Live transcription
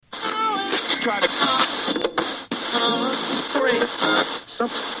try to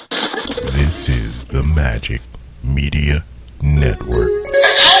This is the Magic Media Network. Open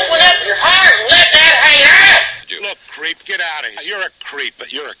up your heart and let that hang out. Look, creep, get out of here. You're a creep,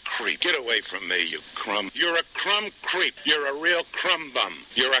 but you're a creep. Get away from me, you crumb. You're a crumb creep. You're a real crumb bum.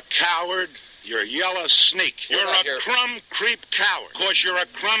 You're a coward. You're a yellow sneak. You're a crumb creep coward. Cause you're a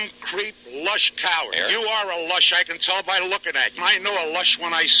crumb creep lush coward. You are a lush, I can tell by looking at you. I know a lush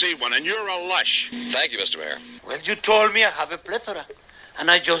when I see one, and you're a lush. Thank you, Mr. Mayor. Well, you told me I have a plethora. And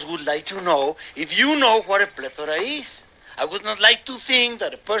I just would like to know if you know what a plethora is. I would not like to think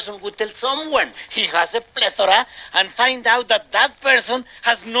that a person would tell someone he has a plethora and find out that that person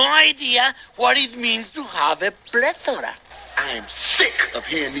has no idea what it means to have a plethora. I am sick of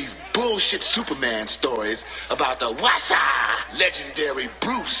hearing these bullshit Superman stories about the Wassa legendary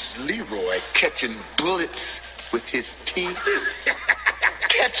Bruce Leroy catching bullets with his teeth.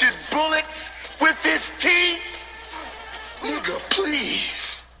 Catching bullets with his teeth? Nigga,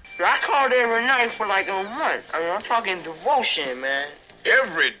 please. I called every night for like a month. I mean, I'm talking devotion, man.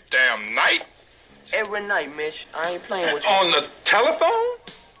 Every damn night? Every night, Mitch. I ain't playing with you. On the telephone?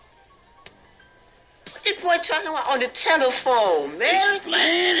 What this boy talking about on the telephone, man?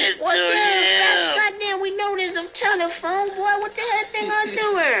 Explain it What to the hell? him. Goddamn, we know there's a telephone, boy. What the hell thing I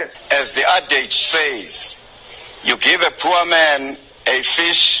do here? As the adage says, you give a poor man a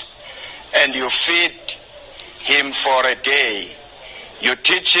fish and you feed him for a day. You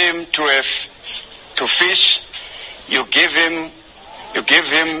teach him to fish. You give him,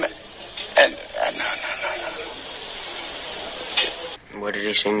 and no. What did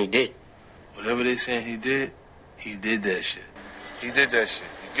they say he did? Whatever they saying he did that shit. He did that shit.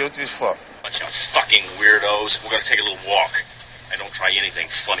 He guilty as fuck. Bunch of fucking weirdos. We're gonna take a little walk. I don't try anything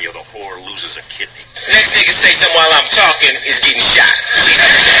funny or the whore loses a kidney. The next nigga say something while I'm talking is getting shot.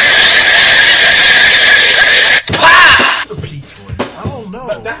 The peach one. I don't know.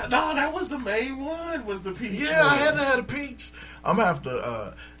 That was the main one. Was the peach? Yeah, one. I had to have a peach. I'm gonna have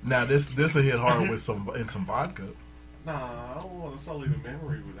to. Now this will hit hard with some vodka. Nah, I don't want to sully the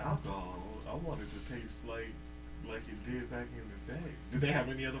memory with alcohol. I want it to taste like it did back in the day. Did they have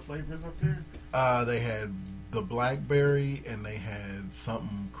any other flavors up there? They had the blackberry and they had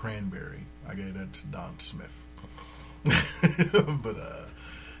something cranberry. I gave that to Don Smith. But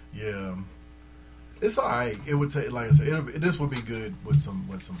yeah, it's alright. It would take, like I said, this would be good with some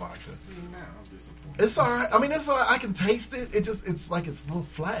vodka. See, now I'm disappointed. It's alright. I mean, it's alright. I can taste it. It's like it's a little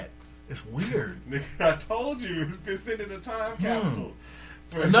flat. It's weird. Nigga, I told you it's been sitting in a time capsule.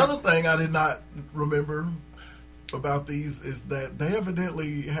 Another thing I did not remember about these is that they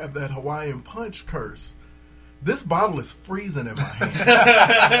evidently have that Hawaiian Punch curse. This bottle is freezing in my hand.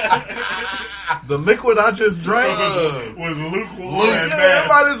 The liquid I just drank was lukewarm. Yeah,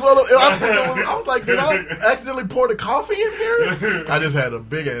 might as well. I was like, did I accidentally pour the coffee in here? I just had a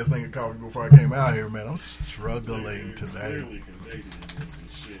big ass thing of coffee before I came out here, man. I'm struggling today. Clearly Canadian and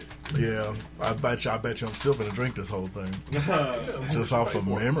shit. Yeah, I bet you I'm still gonna drink this whole thing just off of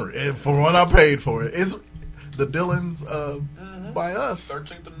memory. And for what I paid for it, it's the Dillons by us.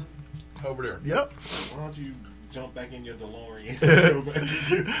 13th and over there. Yep. Why don't you jump back in your DeLorean?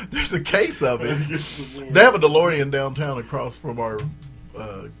 There's a case of it. They have a DeLorean downtown across from our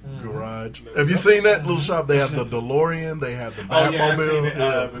garage. Have you seen that little shop? They have the DeLorean. They have the Batmobile. Oh yeah, I seen it.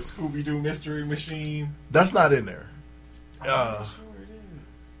 The Scooby-Doo mystery machine. That's not in there.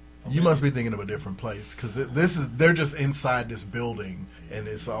 You must be thinking of a different place because they're just inside this building and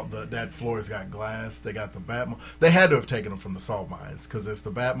it's all that floor's got glass. They got the Batmobile. They had to have taken them from the salt mines because it's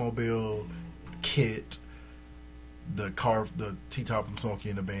the Batmobile, Kit, the T-Top from Smokey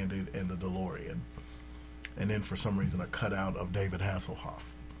and the Bandit, and the DeLorean. And then for some reason a cutout of David Hasselhoff,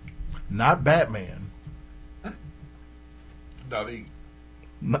 not Batman. David.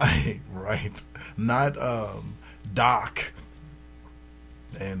 Right, not Doc.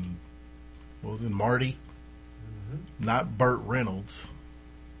 And what was it, Marty? Mm-hmm. Not Burt Reynolds.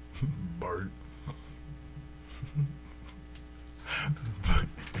 Burt.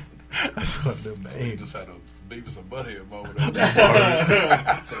 That's one of them names. Just had a Beavis and Butthead moment.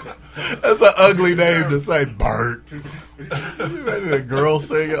 That's an ugly name to say, Burt. Imagine a girl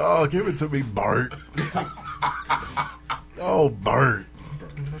saying, "Oh, give it to me, Burt." Oh, Burt.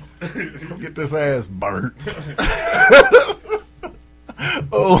 Come get this ass, Burt.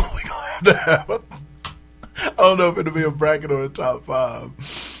 Oh, we're going to have I don't know if it'll be a bracket or a top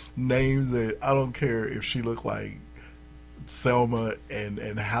 5 names that I don't care if she looked like Selma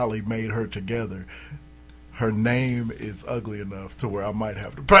and Halle made her together. Her name is ugly enough to where I might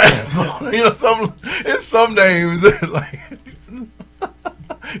have to pass on. You know, some names like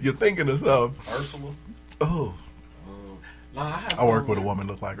You're thinking of something. Ursula. Oh. Nah, I work with a woman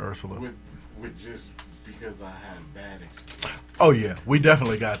look like Ursula. With just because I had bad experience. Oh yeah, we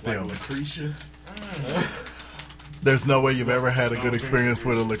definitely got Like them. Lucretia. There's no way you've ever had a good experience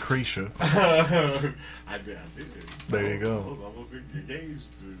with a Lucretia. I did. There you I go. was almost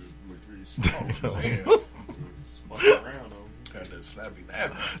engaged to Lucretia. Oh, damn. Was fucking around on me. Got that snappy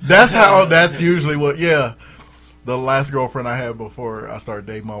nappy. That's usually what, yeah. The last girlfriend I had before I started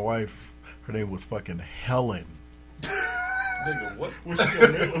dating my wife, her name was fucking Helen. Nigga, what? Was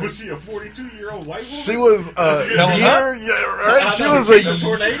she a 42-year-old white woman? She was a year, right? She was a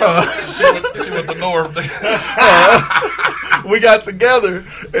tornado. She went to North. We got together,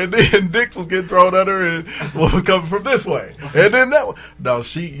 and then Dix was getting thrown at her, and what was coming from this way, and then that one. No,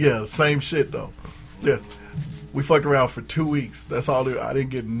 same shit though. Yeah, we fucked around for 2 weeks. That's all. I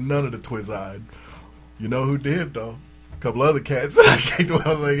didn't get none of the twizz-eyed. You know who did though? A couple other cats that I came to. I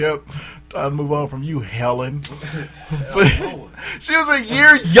was like, "Yep, time to move on from you, Helen." She was a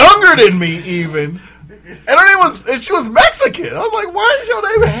year younger than me, even. And her name was, and she was Mexican. I was like, why is your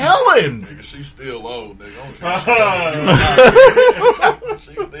name Helen? Nigga, she's still old, nigga. I don't care.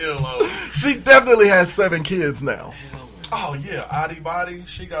 She's still old. She definitely has 7 kids now. Oh yeah, Adi Body.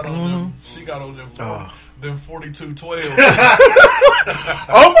 She got on them. She got on them. Them 4212.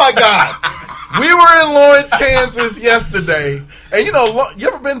 Oh my God. We were in Lawrence, Kansas yesterday. And you you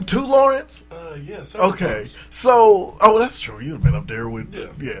ever been to Lawrence? Yes. Okay. So, that's true. You've been up there with,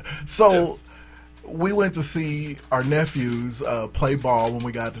 yeah. So, we went to see our nephews play ball when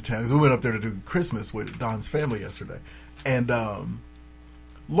we got to town. 'Cause we went up there to do Christmas with Don's family yesterday. And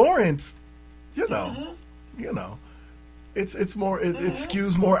Lawrence, it's more, it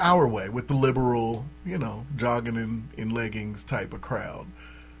skews more our way with the liberal, jogging in leggings type of crowd.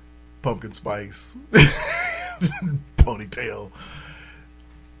 Pumpkin spice, ponytail.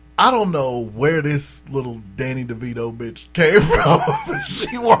 I don't know where this little Danny DeVito bitch came from, but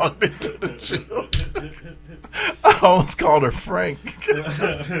she walked into the gym. I almost called her Frank.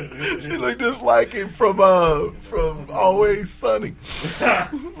 She looked just like him from Always Sunny.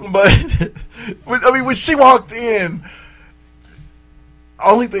 But when she walked in,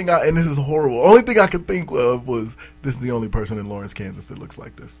 only thing and this is horrible. Only thing I could think of was this is the only person in Lawrence, Kansas that looks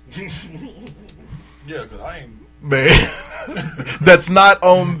like this. Yeah, because I ain't. Man, that's not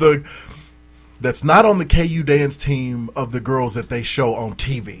on the KU dance team of the girls that they show on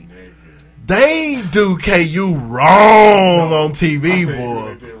TV. They do KU wrong on TV,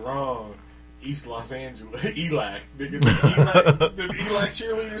 boy. They did wrong. East Los Angeles, ELAC, nigga, the ELAC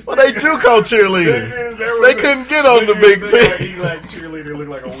cheerleaders. Well, they do call cheerleaders. They couldn't get on the big team. ELAC cheerleader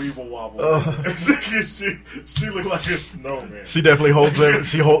looked like a weeble wobble. She looked like a snowman. She definitely holds there. Is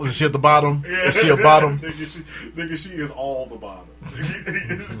she at the bottom? Yeah. Is she a bottom? Nigga, she is all the bottom.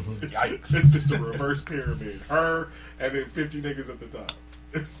 Yikes! It's just a reverse pyramid. Her and then 50 niggas at the top.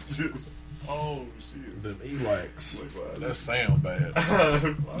 It's just. Oh, she is. Them ELACs. That sound bad.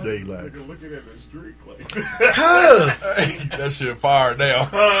 The ELACs. Looking at the streak like. Cuz that shit fired now.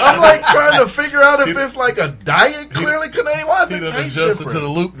 I'm like trying to figure out if it's like a diet. Clearly, why does it taste adjusted different? to the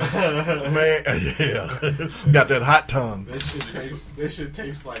luteness. Man, yeah, got that hot tongue. This shit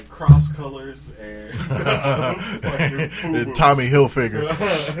tastes like cross colors and Tommy Hilfiger.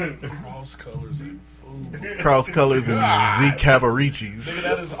 Cross colors and food. Cross colors and Z Cabaricis. Nigga,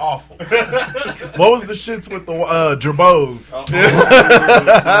 that is awful. What was the shits with the Jabos?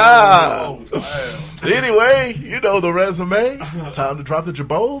 Anyway, the resume. Time to drop the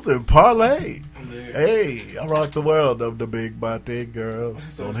Jabos and parlay. Hey, I rock the world of the big body girl.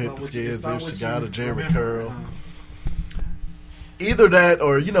 Don't hit the skids if she got a Jerry curl. Either that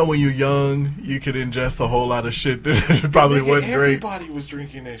or, when you're young, you could ingest a whole lot of shit that probably wasn't great. Everybody was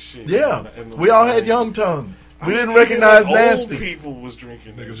drinking that shit. Yeah. We all had young tongue. We didn't recognize nasty. Old people was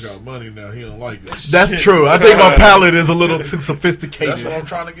drinking that Niggas got money now. He don't like it. That's true. I think my palate is a little too sophisticated. That's what I'm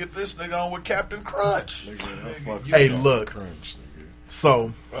trying to get this nigga on with Captain Crunch. Hey, look.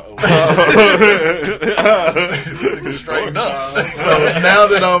 So, straighten up. So now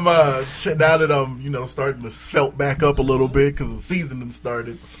that I'm starting to svelt back up a little bit because the season has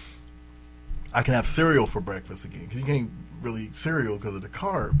started, I can have cereal for breakfast again because you can't really eat cereal because of the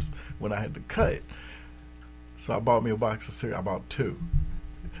carbs when I had to cut. So I bought me a box of cereal. I bought 2.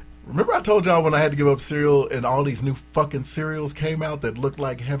 Remember I told y'all when I had to give up cereal and all these new fucking cereals came out that looked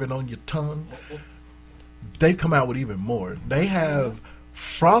like heaven on your tongue? They've come out with even more. They have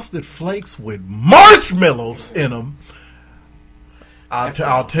Frosted Flakes with marshmallows in them.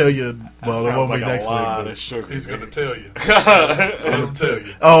 I'll tell you. Well, it won't be next week. He's going to tell you. Let him tell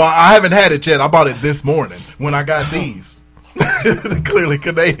you. Oh, I haven't had it yet. I bought it this morning when I got these. Clearly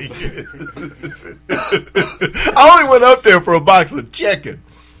Canadian. I only went up there for a box of chicken.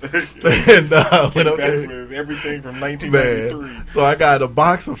 And went up there with everything from 1993. Man. So I got a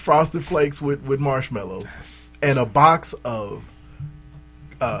box of Frosted Flakes with marshmallows and a box of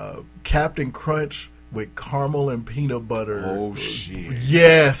Captain Crunch with caramel and peanut butter. Oh shit!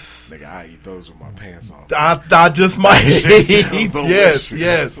 Yes, nigga, I eat those with my pants off. I just might.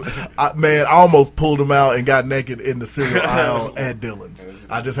 yes. Man, I almost pulled them out and got naked in the cereal aisle at Dillon's.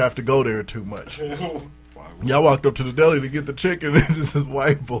 I just have to go there too much. Y'all walked up to the deli to get the chicken. This is this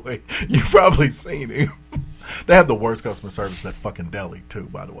white boy. You've probably seen him. They have the worst customer service, that fucking deli, too,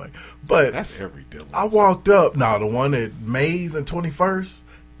 by the way. But that's every deli. I walked up. No, the one at Mays and 21st,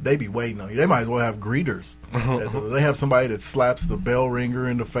 they be waiting on you. They might as well have greeters. They have somebody that slaps the bell ringer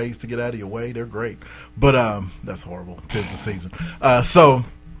in the face to get out of your way. They're great. But that's horrible. 'Tis the season. So,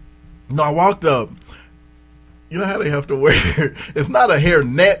 no, I walked up. You know how they have to wear? It's not a hair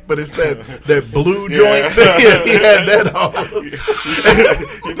net, but it's that blue joint thing. He had that on.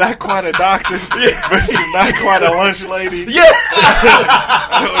 You're not quite a doctor, but you're not quite a lunch lady. Yeah.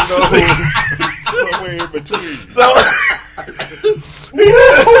 I don't know. Somewhere in between.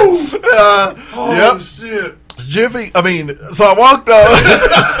 Yep. Shit. Jimmy, so I walked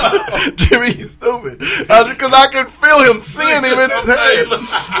up. Jimmy, he's stupid. Because I can feel him seeing him in his head.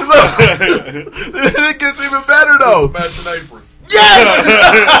 It gets even better, though. Matching apron. Yes!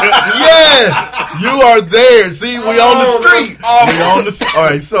 Yes! You are there. See, we on the street. We on the street. All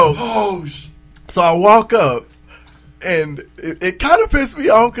right, so I walk up, and it kind of pissed me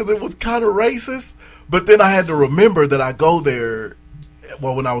off because it was kind of racist. But then I had to remember that I go there.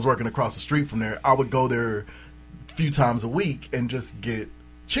 Well, when I was working across the street from there, I would go there a few times a week and just get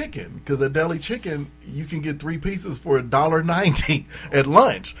chicken, because at Deli Chicken you can get 3 pieces for $1.90 at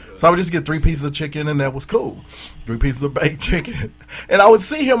lunch. So I would just get 3 pieces of chicken, and that was cool. 3 pieces of baked chicken, and I would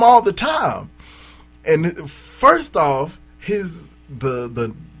see him all the time. And first off,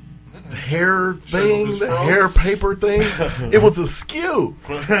 the hair thing, the hair paper thing, it was askew.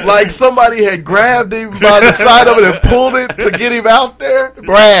 Like somebody had grabbed him by the side of it and pulled it to get him out there.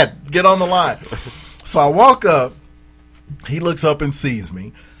 Brad, get on the line. So I walk up. He looks up and sees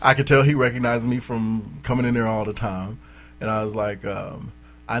me. I could tell he recognizes me from coming in there all the time. And I was like, I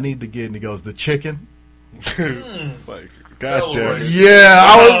need to get, and he goes, the chicken? Like, God damn it. Yeah,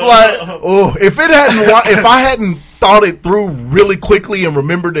 I was like, oh, if I hadn't thought it through really quickly and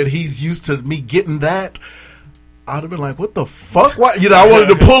remembered that he's used to me getting that, I'd have been like, what the fuck? Why? I wanted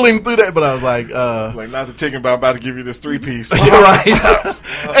to pull him through that, but I was like, not the chicken, but I'm about to give you this 3-piece. Right.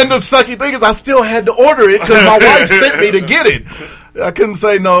 And the sucky thing is I still had to order it because my wife sent me to get it. I couldn't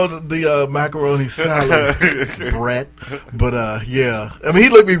say no to the macaroni salad, Brett. But, yeah. He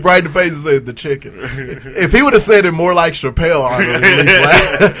looked me right in the face and said, the chicken. If he would have said it more like Chappelle, I would have at least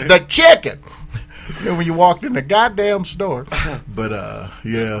laughed. The chicken. When you walked in the goddamn store. But, yeah.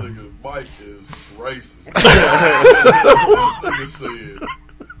 This nigga Mike is racist. This nigga said,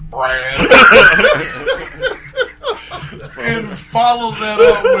 Brad. And follow that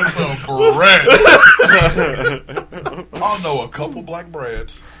up with a Brad. I know a couple black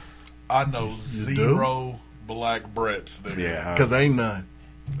Brads. I know zero black Brats. Yeah. Because ain't none.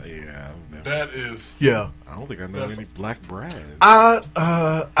 Yeah. That is. Yeah. I don't think I know any black Brads. I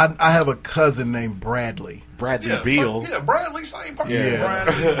have a cousin named Bradley. Bradley Beal. Bradley, same person. Yeah.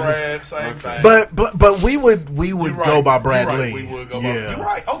 Bradley, Brad, same thing. But we would go by Bradley. We would go by. You're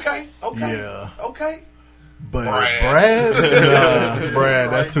right. Okay. Yeah. Okay. But Brad, nah, Brad,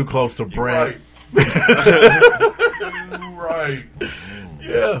 that's too close to Brad. Right.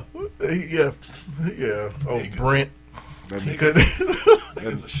 Yeah. Oh, Brent.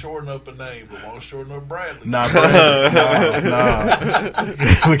 Niggas are shorten up a name, but won't shorten up Bradley. Nah, Bradley.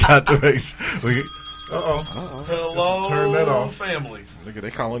 Nah. We got to make sure. Hello, turn that off. Family. Nigga, they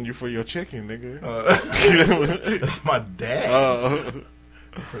calling you for your chicken, nigga. That's my dad.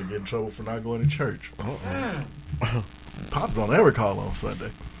 I'm gonna get in trouble for not going to church. Pops don't ever call on Sunday.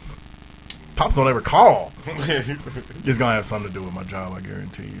 Pops don't ever call. It's gonna have something to do with my job, I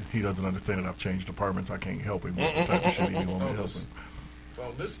guarantee you. He doesn't understand that I've changed departments. I can't help him with the type of shit he want me to help him.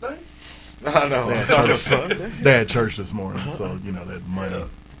 On this day? I know. They had church this morning, so that money. Yeah.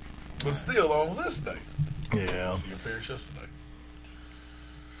 But still on this day. Yeah. See your parents yesterday.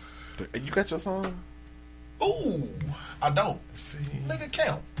 You got your song? Ooh, I don't. See, nigga,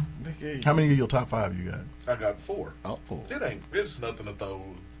 count. How many of your top 5 you got? I got 4. Oh, 4. It's nothing to throw.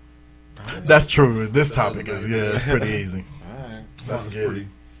 That's true. This topic is it's pretty easy. All right, let's get it.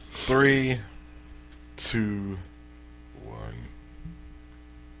 3, 2, 1.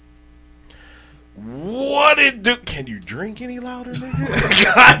 What it do? Can you drink any louder,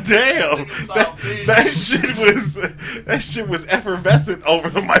 nigga? God damn. That shit was effervescent over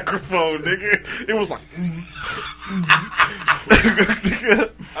the microphone, nigga. It was like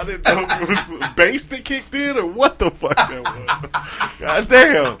I didn't know if it was bass that kicked in or what the fuck that was. God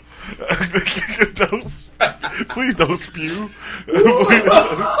damn. Please don't spew.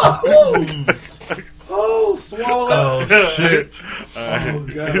 Oh, swallow. Oh, shit. Oh,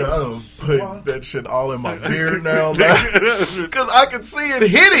 God. I'm putting that shit all in my beard now. Because I could see it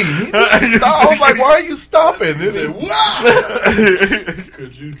hitting. He just stopped. I was like, why are you stopping? He said, wow.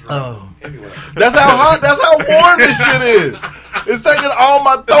 Could you drink? Oh. Anyway. That's how warm this shit is. It's taking all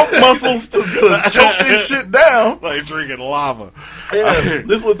my throat muscles to choke this shit down. Like drinking lava. Yeah.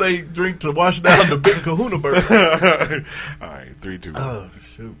 This is what they drink to wash down the big kahuna bird. All right, 3, 2, 1. Oh,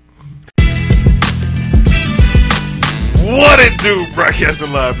 shoot. What it do?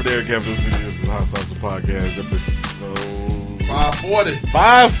 Broadcasting live from there, Capital City. This is Hot Sauce Podcast, episode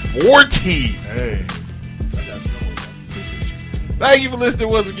 540. Hey. Thank you for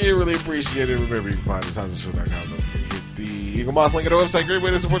listening once again. Really appreciate it. Remember, you can find us HouseOfShow.com. Don't forget hit the Eagle Moss link at the website. Great way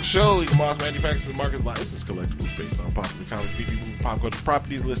to support the show. Eagle Moss manufactures and markets licensed collectibles based on popular comics, TV, movie, pop culture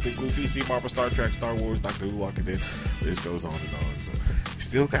properties listed. Google, DC, Marvel, Star Trek, Star Wars, Doctor Who, Walking Dead. This goes on and on. So, you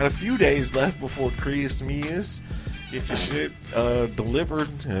still got a few days left before Christmas. Get your shit delivered,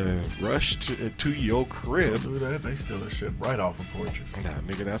 rushed to your crib. Don't do that. They steal their shit right off of porches. Nah,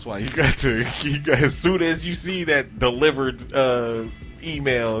 nigga, that's why you got as soon as you see that delivered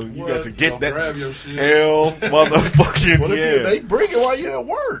email, you got to get that. Grab your shit. Hell, motherfucking What if they bring it while you're at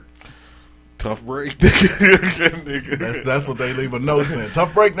work? Tough break, nigga. That's what they leave a note saying.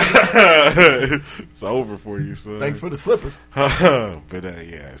 Tough break, nigga. It's over for you, son. Thanks for the slippers. But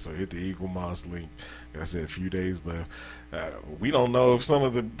yeah, so hit the Eagle Moss link. Like I said, a few days left. We don't know if some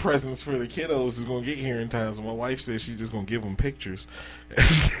of the presents for the kiddos is going to get here in time. So my wife says she's just going to give them pictures. Yeah,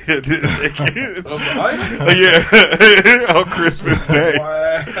 on Christmas Day.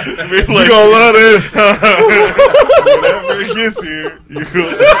 You gonna love this. Whenever it gets here, you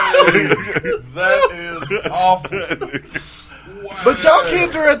that is awful. Wow. But y'all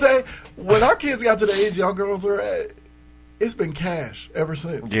kids are at that. When our kids got to the age y'all girls are at, it's been cash ever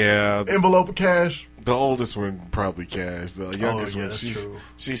since. Yeah, envelope of cash. The oldest one probably cash. The youngest one, true.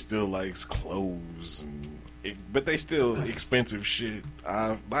 She still likes clothes, but they still expensive shit.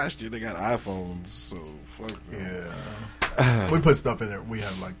 Last year they got iPhones, so fuck them. Yeah. We put stuff in there. We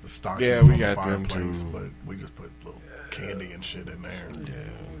have like the stockings. Yeah, we on got the them fireplace, too. But we just put little candy and shit in there. Yeah.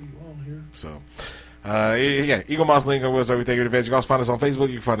 So. Yeah, Eagle Moss link on website. We thank you. You can also find us on Facebook.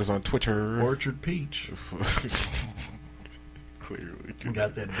 You can find us on Twitter. Orchard Peach. Clearly, we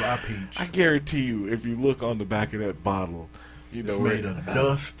got that dry peach. I guarantee you, if you look on the back of that bottle, you know, it's made of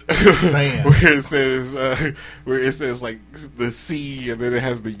dust and sand. where it says like the C, and then it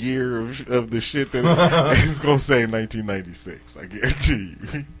has the year of the shit that it's gonna say 1996. I guarantee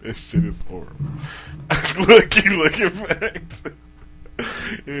you, that shit is horrible. looking back.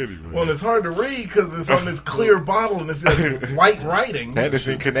 Anyway. Well, it's hard to read because it's on this clear bottle and it's in white writing. And it's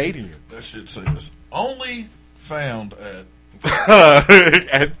in Canadian. That shit says only found at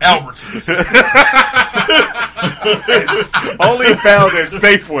Albertsons. It's only found at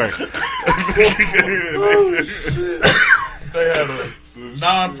Safeway. Oh, shit. They had a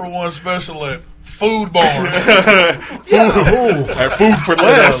 9-for-1 special at Food Barn. At Food for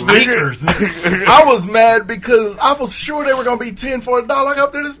Less. I was mad because I was sure they were going to be 10 for $1. I got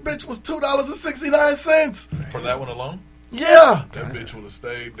up there, this bitch was $2.69. For that one alone? Yeah. That bitch would have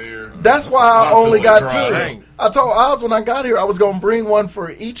stayed there. That's why I only got 2. I told Oz when I got here I was going to bring one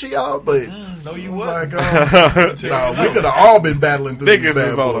for each of y'all, but no, you wasn't. Like, we could have all been battling through niggas these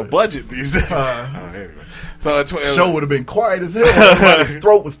is on a budget these days. Anyway. So show would have been quiet as hell. Everybody's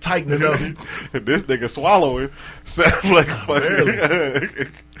throat was tightening up. This nigga swallowing sound like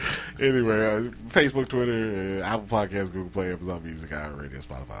fucking. Anyway, Facebook, Twitter, Apple Podcasts, Google Play, Amazon Music, iHeartRadio,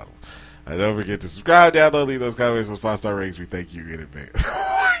 Spotify. Don't forget to subscribe, download, leave those comments, those 5-star ratings. We thank you in advance.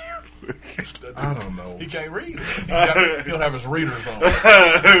 I don't know. He can't read. He don't have his readers on.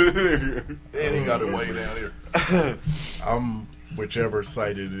 And he got it way down here. I'm whichever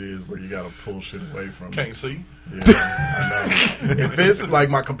site it is where you got to pull shit away from. Can't see. Yeah, I know. If it's like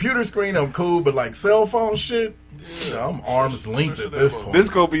my computer screen, I'm cool, but like cell phone shit, Yeah, I'm arm's length at this point. This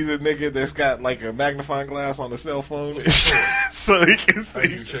gonna be the nigga that's got like a magnifying glass on the cell phone, so he can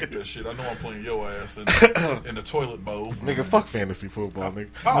see. You check that shit. I know I'm playing your ass in the toilet bowl. Nigga, fuck fantasy football, nigga.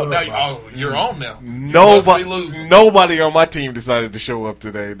 Oh, now you're on now. Nobody on my team decided to show up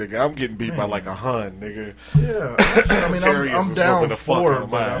today, nigga. I'm getting beat by like a hun, nigga. Yeah, I mean, I'm down 4,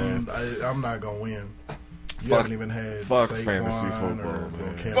 but I'm not gonna win. You haven't even had Saquon fantasy football,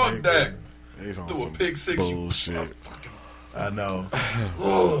 man. Fuck that. Threw a pick 6. Bullshit. I know.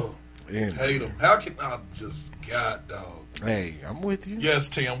 Hate him. How can I just God dog? Hey, I'm with you. Yes,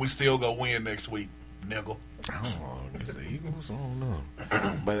 Tim. We still gonna win next week, nigga. Oh, it's the Eagles. I don't know,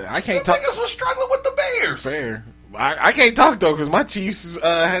 but I can't talk. Niggas was struggling with the Bears. Fair. I can't talk though because my Chiefs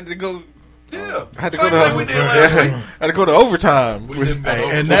had to go. Yeah, had to go to. We did last week. Had to go to overtime.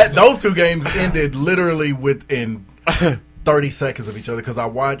 And those 2 games ended literally within 30 seconds of each other because I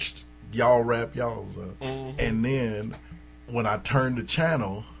watched y'all wrap y'all's up, and then when I turned the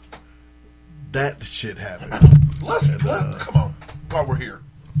channel, that shit happened. Come on, while we're here.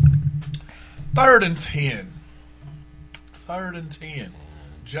 3rd and 10. 3rd and 10.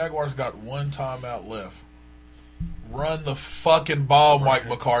 Jaguars got 1 timeout left. Run the fucking ball, Mike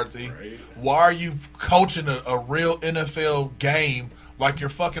McCarthy. Right. Why are you coaching a real NFL game like you're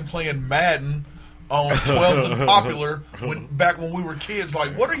fucking playing Madden on 12th and Popular back when we were kids?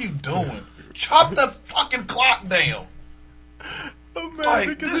 Like, what are you doing? Chop the fucking clock down. Oh, man,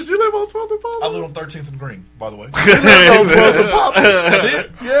 did you live on 12th and Popular? I live on 13th and Green, by the way. You lived on 12th and Popular. I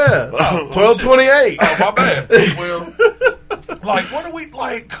did? Yeah. 1228. Oh, my bad. Well, like, what are we,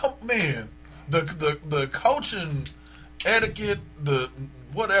 like, come, man, the coaching etiquette, the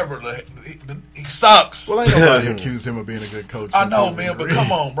whatever, he sucks. Well, ain't nobody accused him of being a good coach. I know, man, but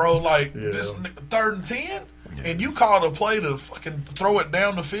come on, bro. Like, this 3rd and 10, and you called a play to fucking throw it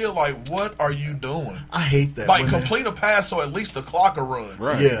down the field. Like, what are you doing? I hate that. Like, complete a pass so at least the clock will run.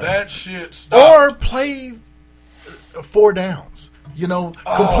 Right. Yeah. That shit stopped. Or play 4 downs. You know,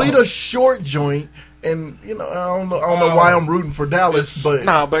 complete a short joint. And, you know, I don't know why I'm rooting for Dallas, but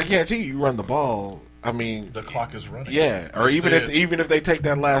but I guarantee you run the ball. I mean, the clock is running. Yeah, or even if they take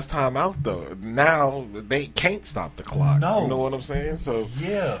that last time out, though, now they can't stop the clock. No, you know what I'm saying? So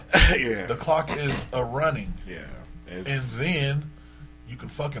yeah, the clock is running. Yeah, and then you can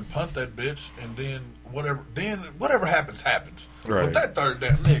fucking punt that bitch, and then whatever happens. Right. But that 3rd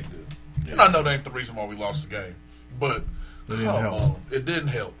down, nigga, and I know that ain't the reason why we lost the game, but it didn't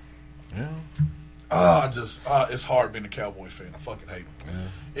help. Yeah. It's hard being a Cowboy fan. I fucking hate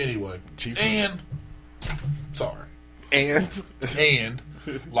them. Yeah. Anyway, and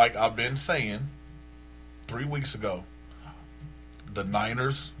like I've been saying 3 weeks ago, the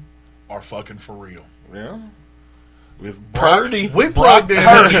Niners are fucking for real. Yeah. With Purdy. We plugged in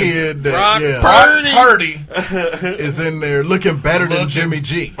a kid Brock Purdy is in there looking better than Jimmy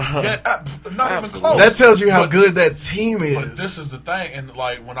G. Yeah, not even close. That tells you how good that team is. But this is the thing, and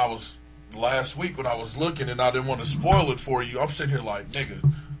like when I was last week when I was looking and I didn't want to spoil it for you, I'm sitting here like,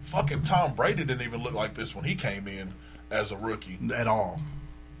 nigga, fucking Tom Brady didn't even look like this when he came in as a rookie. At all.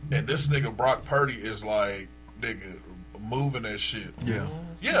 And this nigga Brock Purdy is like, nigga, moving that shit. Yeah.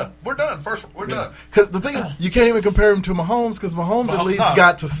 Yeah, we're done. We're done. Because the thing is, you can't even compare him to Mahomes because Mahomes at least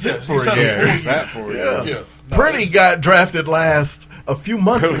got to sit for a year. Yeah. Purdy got drafted a few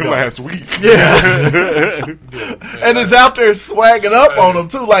months ago. Last week. Yeah. And is out there swagging up on him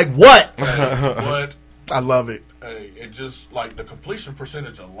too. Like, what? What? I love it. Hey, it just, like, the completion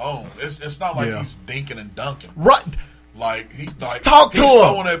percentage alone, it's not like he's dinking and dunking. Right. Like, he's talk to him.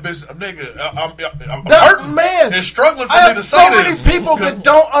 Throwing that bitch, nigga. I'm hurting, man. It's struggling for I me to have say so many this. people that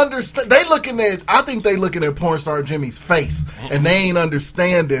don't understand. I think they looking at porn star Jimmy's face, and they ain't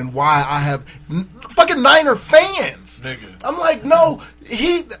understanding why I have fucking Niner fans. Nigga. I'm like, no,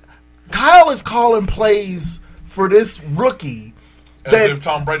 Kyle is calling plays for this rookie. As if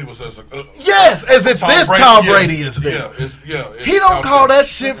Tom Brady was as a yes, as if Tom Brady is there. He don't call that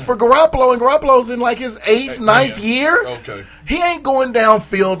shit for Garoppolo, and Garoppolo's in like his 8th, 9th year. Okay, he ain't going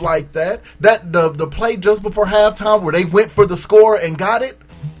downfield like that. That the play just before halftime where they went for the score and got it.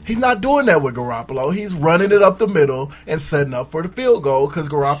 He's not doing that with Garoppolo. He's running it up the middle and setting up for the field goal because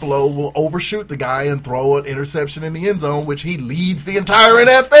Garoppolo will overshoot the guy and throw an interception in the end zone, which he leads the entire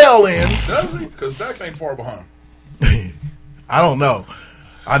NFL in. Does he? Because Dak ain't far behind. I don't know.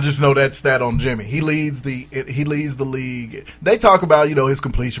 I just know that stat on Jimmy. He leads the league. They talk about, his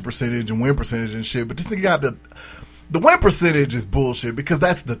completion percentage and win percentage and shit, but this nigga got the win percentage is bullshit because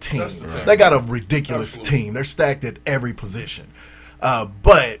that's the team. They got a ridiculous team. They're stacked at every position.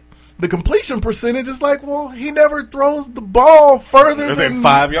 But the completion percentage is like, well, he never throws the ball further than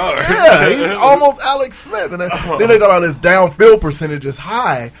 5 yards. Yeah, he's almost Alex Smith. And then they talk about his downfield percentage is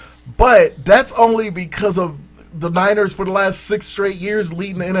high, but that's only because of the Niners for the last 6 straight years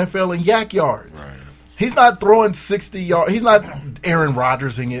leading the NFL in yak yards. Right. He's not throwing 60 yards. He's not Aaron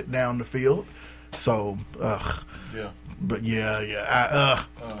Rodgersing it down the field. So, yeah. But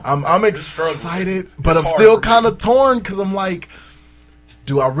I'm excited, but I'm still kind of torn because I'm like,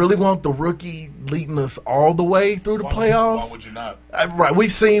 do I really want the rookie leading us all the way through the playoffs? Why would you not? Right,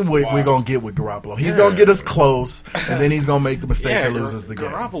 we've seen what we're going to get with Garoppolo. He's going to get us close, and then he's going to make the mistake and lose us the game.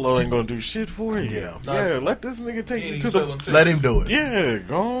 Garoppolo ain't going to do shit for you. Yeah, let this nigga take you to the... Let him do it. Yeah,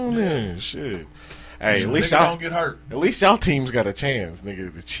 go on in. Shit. Hey, at least don't get hurt. At least y'all team's got a chance,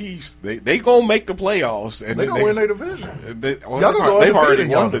 nigga. The Chiefs, they gonna make the playoffs, and they gonna win their division. They've already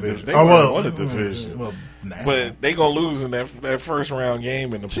won the division. They won the division. Well, nah. But they gonna lose in that first round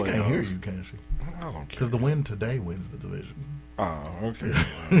game in the playoffs. She can't hear you, can she? I don't care. Because the win today wins the division. Oh, okay.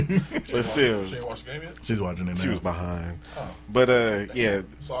 But still, she ain't watched the game yet. She's watching it now. She was behind. Oh. But yeah,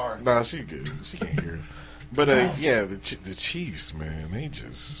 sorry. Nah, she good. She can't hear us. But yeah, the Chiefs, man,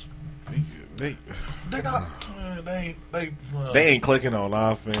 they ain't clicking on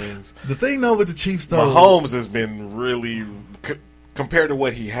offense. The thing though with the Chiefs though, Mahomes has been really compared to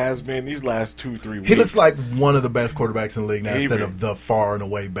what he has been these last 2-3 weeks. He looks like one of the best quarterbacks in the league now, instead of the far and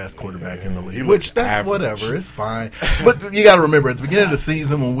away best quarterback in the league. Which whatever, it's fine. But you got to remember at the beginning of the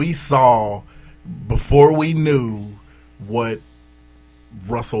season when we saw, before we knew what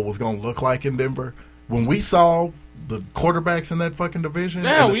Russell was going to look like in Denver, when we saw the quarterbacks in that fucking division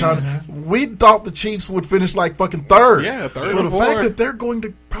we thought the Chiefs would finish like fucking third. Yeah, third. So the fact that they're going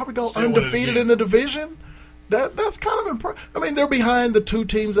to probably go undefeated in the division, that's kind of impressive. I mean, they're behind the 2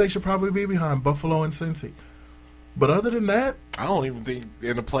 teams they should probably be behind, Buffalo and Cincy. But other than that, I don't even think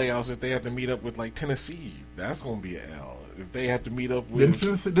in the playoffs if they have to meet up with like Tennessee, that's going to be an L. If they have to meet up with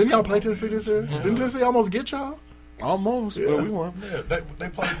didn't y'all play Tennessee this year? Yeah. Didn't Tennessee almost get y'all? Almost, but we won. Yeah, they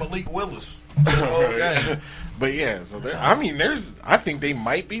played Malik Willis the whole game. But yeah, so I think they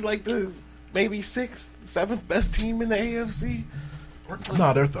might be like the maybe 6th, 7th best team in the AFC.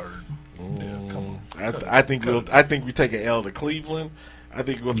 No, they're third. Yeah, come on. I think we take an L to Cleveland. I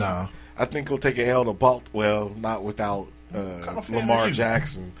think we'll take an L to Baltimore. Well, not without Lamar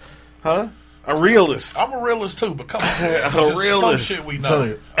Jackson, huh? A realist. I'm a realist too, but come on, a realist. Some shit we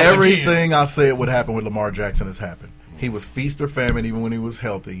know. Everything I said would happen with Lamar Jackson has happened. He was feast or famine even when he was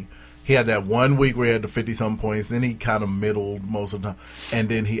healthy. He had that 1 week where he had the 50-something points. Then he kind of middled most of the time, and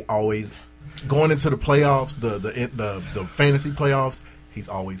then he always going into the playoffs, the fantasy playoffs. He's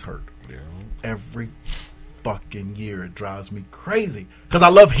always hurt. Yeah. Every fucking year, it drives me crazy because I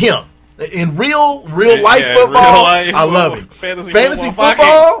love him in real life football. I love him. Fantasy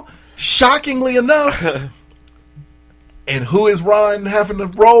football. Shockingly enough, and who is Ron having to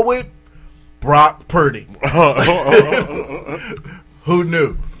roll with? Brock Purdy. Who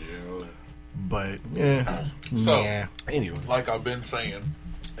knew? Yeah. But yeah. So anyway, like I've been saying,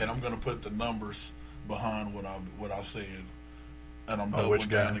 and I'm going to put the numbers behind what I said, and I'm doubling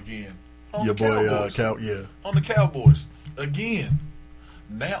down again. On your the boy, Cowboys. On the Cowboys again.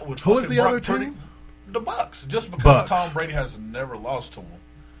 Now with who is the Brock other Purdy, team? The Bucks. Just because Tom Brady has never lost to him.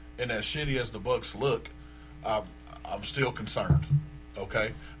 And as shitty as the Bucks look, I'm still concerned.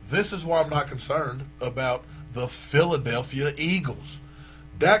 Okay, this is why I'm not concerned about the Philadelphia Eagles.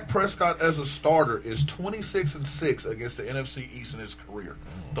 Dak Prescott as a starter is 26-6 against the NFC East in his career.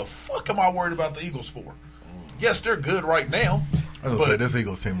 The fuck am I worried about the Eagles for? Yes, they're good right now. I was gonna say this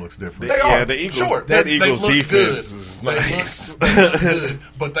Eagles team looks different. They are. Yeah, the Eagles. Sure, that they Eagles look defense good. is nice. They look good,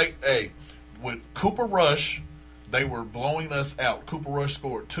 but with Cooper Rush. They were blowing us out. Cooper Rush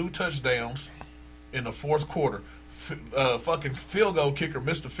scored 2 touchdowns in the fourth quarter. Fucking field goal kicker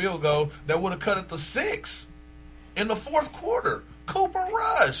missed a field goal that would have cut it to 6 in the fourth quarter. Cooper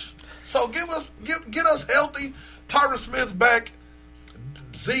Rush. So get us healthy. Tyron Smith back.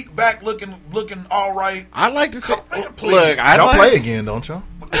 Zeke back looking all right. I'd like to see. Look, y'all play again, don't y'all?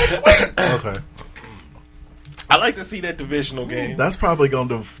 Next week. Okay. I like to see that divisional game. That's probably going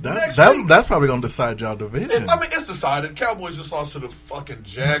to that's probably going to decide y'all division. It's decided. Cowboys just lost to the fucking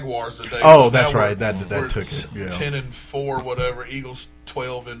Jaguars today. Oh, so that's right. That took it. Yeah. 10-4, whatever. Eagles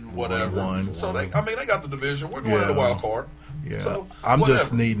 12 and whatever. 1. So they got the division. We're going to the wild card. Yeah, so, I'm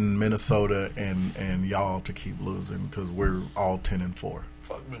just needing Minnesota and y'all to keep losing because we're all 10-4.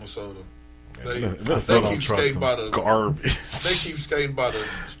 Fuck Minnesota. They keep skating by the garbage. They keep skating by the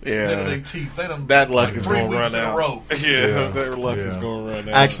end of their teeth. They done that luck is 3 going to weeks run in out. a row. Yeah, their luck is going to run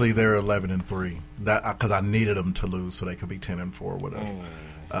out. Actually, they're 11-3. That because I needed them to lose so they could be 10-4 with us.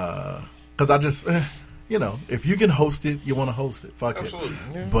 Because I just, if you can host it, you want to host it. Fuck Absolutely. it.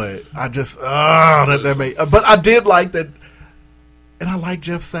 Yeah. But I just, that made. But I did like that, and I like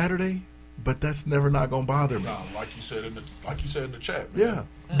Jeff Saturday. But that's never not gonna bother me. No, like you said in the chat. Man.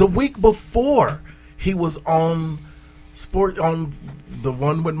 Yeah, the week before he was on on the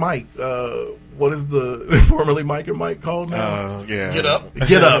one with Mike. What is the formerly Mike and Mike called now? Get Up.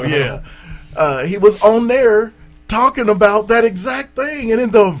 Get Up. Yeah, he was on there talking about that exact thing, and in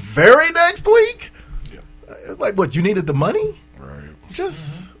the very next week, like, what, you needed the money? Right.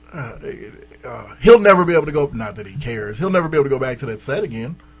 Just he'll never be able to go. Not that he cares. He'll never be able to go back to that set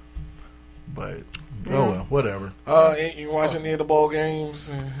again. But oh well, whatever. You watch any of the bowl games?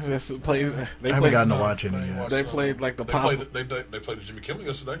 I haven't gotten to watch any yet. They played like the pop. They played the Jimmy Kimmel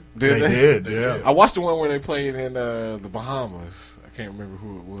yesterday. They did. Yeah. I watched the one where they played in the Bahamas. I can't remember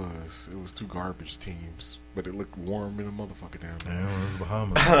who it was. It was two garbage teams, but it looked warm in the motherfucker down there. Yeah, it was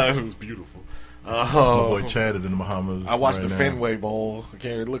Bahamas. It was beautiful. My boy Chad is in the Bahamas. I watched right the now. Fenway Bowl.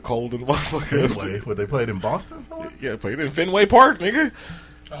 It looked cold in the motherfucker. Fenway? What, they played in Boston? Yeah, played in Fenway Park, nigga.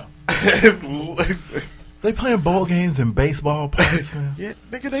 They playing ball games in baseball parks now. Yeah,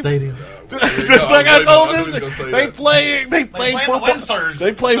 nigga, they stadiums. Just like I told this, they play football.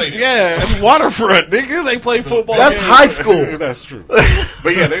 They play, it's waterfront, nigga. They play football. That's games. high school. That's true.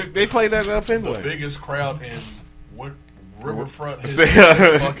 But yeah, they played at Fenway. The biggest crowd in Riverfront history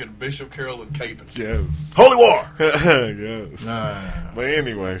is fucking Bishop Carroll and Capon. Yes. Holy War. Yes. But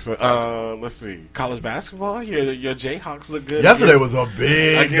anyway, so let's see. College basketball. Your Jayhawks look good. Yesterday was a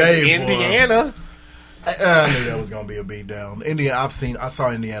big day. Indiana. I knew that was going to be a beat down. I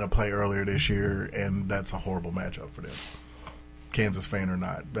saw Indiana play earlier this year, and that's a horrible matchup for them. Kansas fan or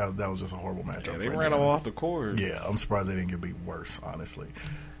not, that was just a horrible matchup. Yeah, they for ran Indiana. off the court. Yeah, I'm surprised they didn't get beat worse. Honestly,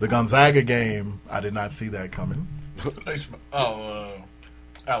 the Gonzaga game, I did not see that coming.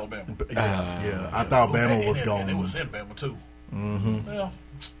 Alabama. Yeah. I thought Bama was going. And it was in Bama too. Mm-hmm. Yeah.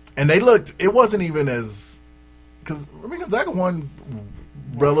 And they looked. It wasn't even as because Gonzaga won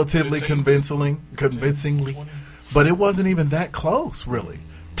relatively convincingly, but it wasn't even that close, really.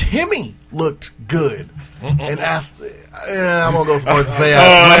 Timmy looked good, and I'm gonna go so far as to say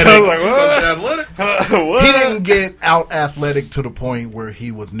athletic. He didn't get out athletic to the point where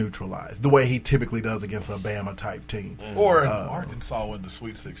he was neutralized the way he typically does against a Bama type team. Or Arkansas in the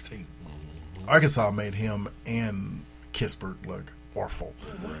Sweet 16. Arkansas made him and Kispert look awful,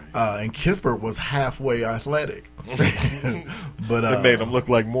 and Kispert was halfway athletic, but they made him look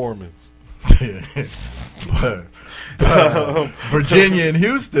like Mormons. but Virginia and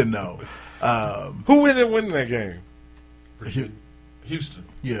Houston, though. Who ended up winning that game? Houston.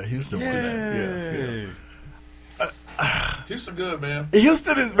 Yeah, Houston won. Yeah. Houston good, man.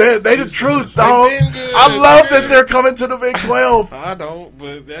 Houston is, man, they the truth, dog. I love that they're coming to the Big 12. I don't,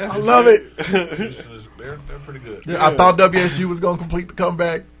 but that's I love it. Houston is, they're pretty good. Yeah, I thought WSU was going to complete the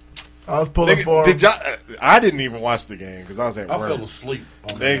comeback. I was pulling for them. I didn't even watch the game because I was at work. I fell asleep.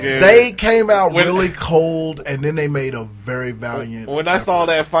 They came out really cold, and then they made a very valiant. When I saw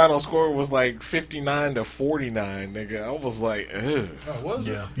that final score was like 59-49, nigga, I was like, ugh. Oh, was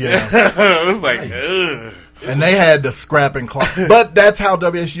it? Yeah. I was like, ugh. And they had the scrap and claw. But that's how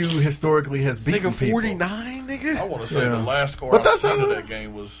WSU historically has beaten nigga, people. 49, nigga? I want to say the last score I seen of that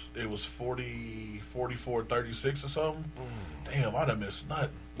game was 44-36 or something. Damn, I done missed nothing.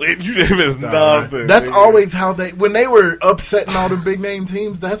 You didn't miss nothing. That's always how when they were upsetting all the big name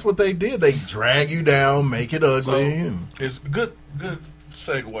teams, that's what they did. They drag you down, make it ugly. So, it's good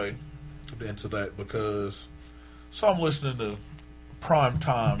segue into that because I'm listening to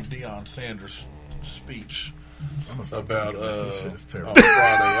primetime Deion Sanders speech about this shit is terrible.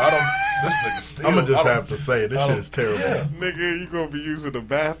 Friday. This nigga still. I'm gonna just have to say this shit is terrible. Yeah. Nigga, you gonna be using the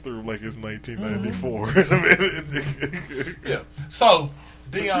bathroom like it's 1994. Yeah. So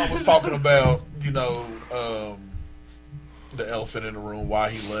Deion was talking about the elephant in the room, why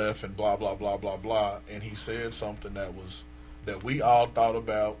he left, and blah blah blah blah blah. And he said something that we all thought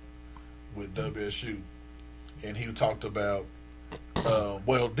about with WSU, and he talked about.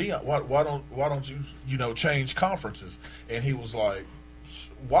 Well, Deion, why don't you change conferences? And he was like,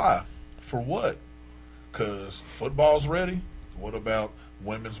 why? For what? Because football's ready. What about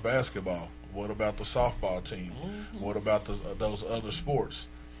women's basketball? What about the softball team? What about those other sports?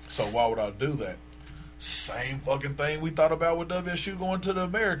 So why would I do that? Same fucking thing we thought about with WSU going to the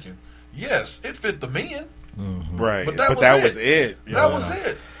American. Yes, it fit the men. Mm-hmm. Right. But that was it. Yeah. That was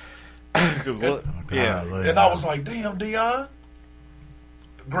it. And I was like, damn, Deion.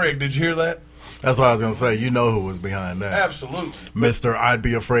 Greg, did you hear that? That's what I was gonna say. You know who was behind that? Absolutely. Mr. I'd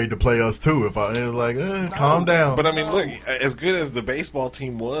be afraid to play us too if I. It was like, calm down. But I mean, look, as good as the baseball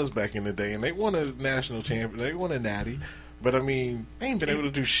team was back in the day, and they won a national champion, they won a natty. But I mean, they ain't been able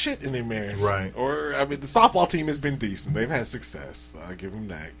to do shit in their marriage, Right. Or I mean, the softball team has been decent. They've had success. I give them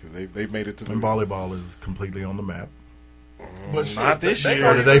that because they've made it to the. And volleyball is completely on the map. But Not this year.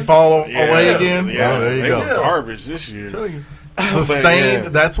 Or did they fall away again? Yeah, Oh, there you they go. were garbage this year. Tell you. But, Sustained. yeah.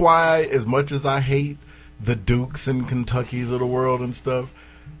 That's why, as much as I hate the Dukes and Kentuckys of the world and stuff,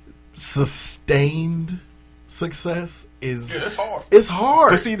 sustained success is it's hard. It's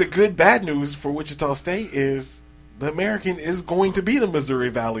hard. But see, the good bad news for Wichita State is the American is going to be the Missouri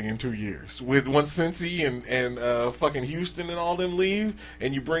Valley in 2 years. Once Cincy and fucking Houston and all them leave,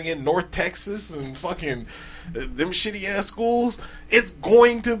 and you bring in North Texas and fucking them shitty ass schools, it's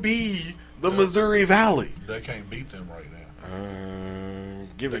going to be the Missouri Valley. They can't beat them right now.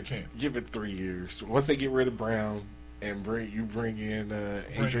 Give it 3 years. Once they get rid of Brown and bring in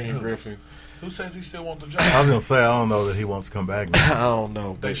Adrian Griffin. Who says he still wants the job? I was gonna say I don't know that he wants to come back now. I don't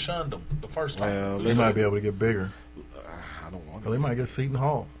know. They shunned him the first time. He might be able to get bigger. I don't want. Well, he might get Seton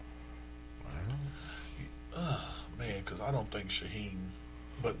Hall. Man, because I don't think Shaheen.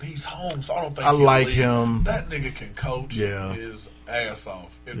 But he's home, so I don't think I he'll like leave. him. That nigga can coach his ass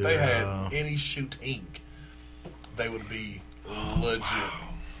off. If they had any shooting, they would be legit.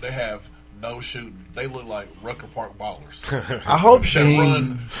 They have no shooting. They look like Rucker Park ballers. I hope They Shaheen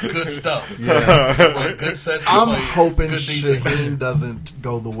run good stuff. Yeah. They run good sets. I'm play, hoping good defense. Shaheen doesn't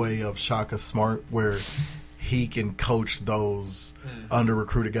go the way of Shaka Smart, where he can coach those under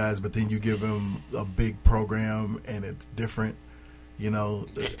recruited guys, but then you give him a big program and it's different. You know,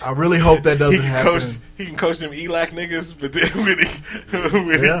 I really hope that doesn't happen. He can coach them ELAC niggas, but then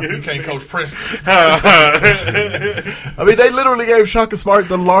He can't coach Princeton. I mean, they literally gave Shaka Smart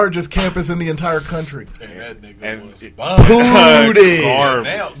the largest campus in the entire country. And that nigga was booted.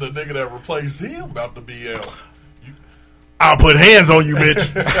 Now the nigga that replaced him about to be out. I'll put hands on you,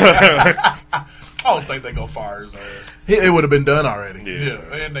 bitch. I don't think they gonna fire his ass. It would have been done already. Yeah,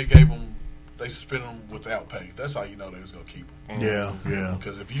 and they suspended him without pay. That's how you know they was gonna keep him. Yeah, yeah.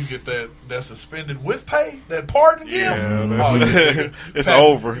 Because if you get that suspended with pay, that pardon it's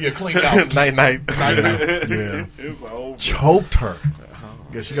over. Yeah, clean out. night. Yeah, it's over. Choked her.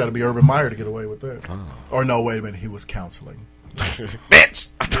 Guess you got to be Urban Meyer to get away with that. Or no, wait a minute. He was counseling. Bitch.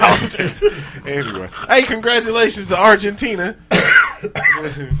 Anyway, hey, congratulations to Argentina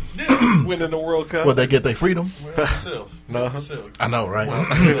winning the World Cup. Well, they get their freedom. No, I know, right?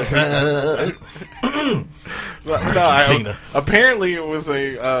 Argentina. Apparently, it was a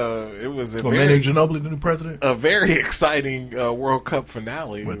Manu Ginobili, the new president. A very exciting World Cup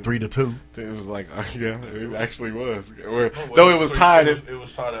finale with 3-2. It was like, it actually was. Though it was tied. It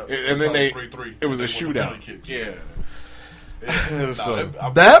was tied up. And then 3-3. It was a shootout. Yeah.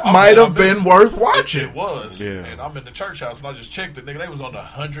 That might have been worth watching. It was. Yeah. And I'm in the church house and I just checked it. Nigga, they was on the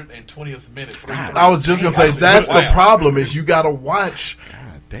 120th minute. I was just going to say, that's the problem is you got to watch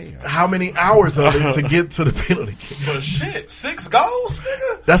how many hours of it to get to the penalty kick. But shit, 6 goals,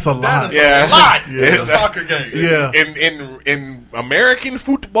 nigga? That's a lot. That is a lot in a soccer game. Yeah. In American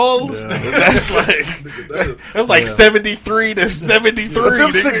football, that's like 73 to 73. But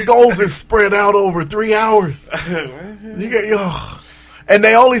them 6 goals is spread out over 3 hours. You get, and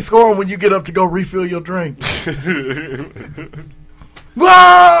they only score them when you get up to go refill your drink.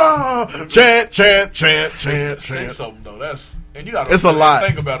 Whoa! Chant. Six of them, though. And you gotta it's a lot.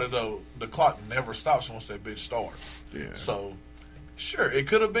 Think about it, though. The clock never stops once that bitch starts. Yeah. So, sure, it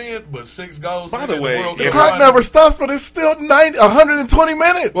could have been, but 6 goals. By the way, the clock never stops, but it's still 120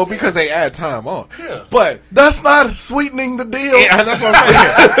 minutes. Well, because they add time on. Yeah. But that's not sweetening the deal. Yeah, that's what I'm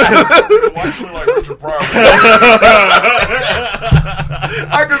saying. Why you look like Richard Pryor?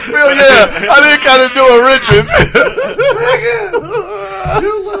 I could feel, I did kind of do a Richard.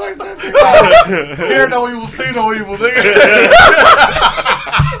 You look like that nigga. Hear no evil, see no evil, nigga.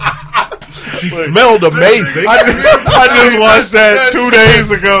 She smelled amazing. I just watched that 2 days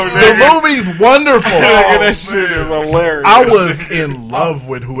ago. The movie's wonderful. That shit is hilarious. I was in love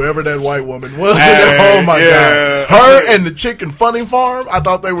with whoever that white woman was. Oh my god, her and the chicken Funny Farm. I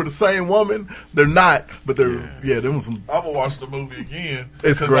thought they were the same woman. They're not, but they're them was some. I'm gonna watch the movie again.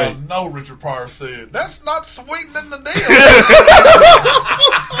 It's great. I know Richard Pryor said that's not sweetening the deal.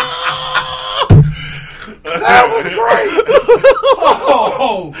 That was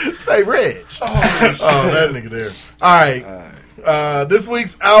great. Say Rich. That nigga there. All right. This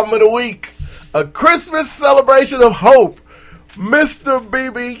week's album of the week, a Christmas celebration of hope, Mr.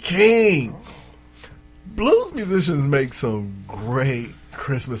 B.B. King. Blues musicians make some great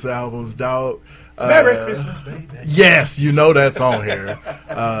Christmas albums, dog. Merry Christmas, baby. Yes, you know that's on here.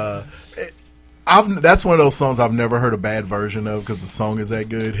 That's one of those songs I've never heard a bad version of because the song is that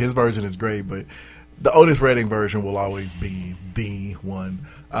good. His version is great, but the Otis Redding version will always be the one.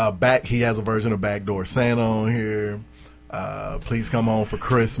 He has a version of Backdoor Santa on here. Please Come Home for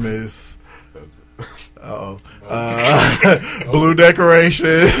Christmas. Blue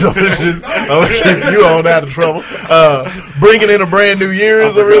Decorations. I'm gonna keep you on out of trouble. Bringing in a Brand New Year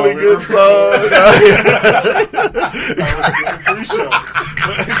is a really good song.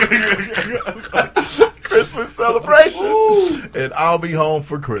 Christmas Celebration. And I'll Be Home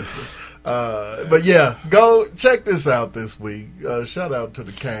for Christmas. But yeah, go check this out this week. Shout out to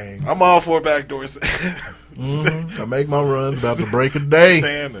the King. I'm all for Backdoor I make my runs about the break of day.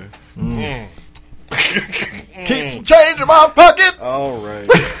 Santa. Keep some change in my pocket. All right.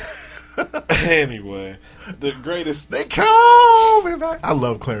 Anyway, the greatest. They call me back. I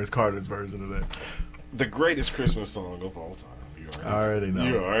love Clarence Carter's version of that. The greatest Christmas song of all time. I already know.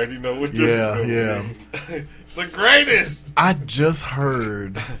 You already know what this is. Yeah. The greatest. I just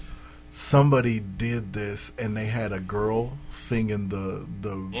heard somebody did this, and they had a girl singing the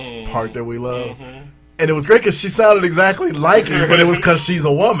part that we love, and it was great because she sounded exactly like it, but it was because she's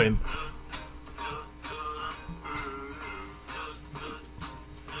a woman.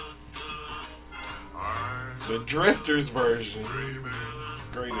 The Drifters version.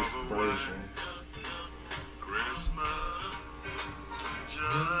 Greatest version.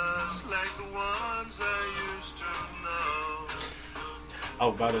 Just like the ones I used to know.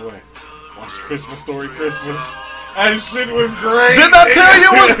 Oh, by the way, watch Christmas Story Christmas. That shit was great. Didn't I tell you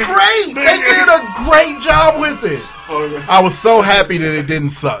it was great? They did a great job with it. I was so happy that it didn't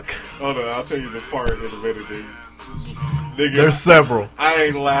suck. Hold on, I'll tell you the part in a minute, dude. Nigga, there's several. I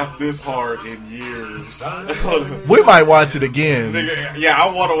ain't laughed this hard in years. We might watch it again. Nigga, yeah, I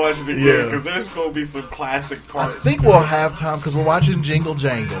want to watch it again because there's going to be some classic parts. I think we'll have time because we're watching Jingle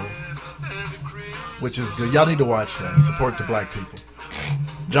Jangle, which is good. Y'all need to watch that. Support the black people.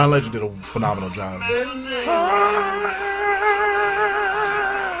 John Legend did a phenomenal job.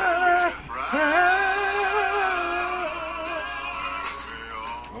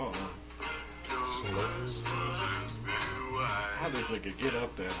 How does nigga get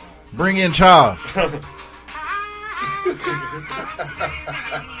up that high? Bring in Charles.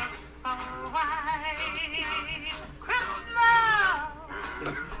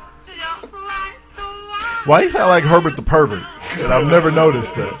 Why you sound like Herbert the Pervert? And I've never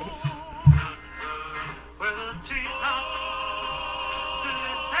noticed that.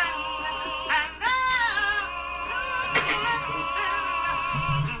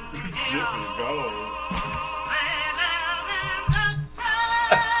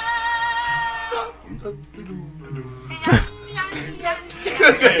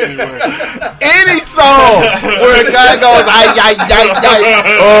 Any song where a guy goes, ay.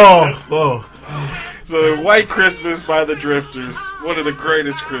 Oh. So, White Christmas by the Drifters, one of the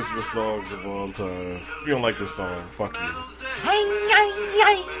greatest Christmas songs of all time. If you don't like this song, fuck you.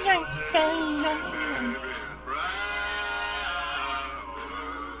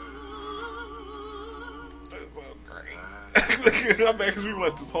 I'm mad because we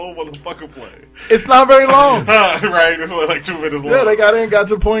let this whole motherfucker play. It's not very long. Right? It's only like 2 minutes long. Yeah, they got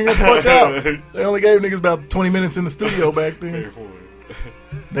to the point and got the fuck out. They only gave niggas about 20 minutes in the studio back then.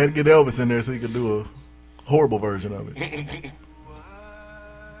 They had to get Elvis in there so he could do a horrible version of it.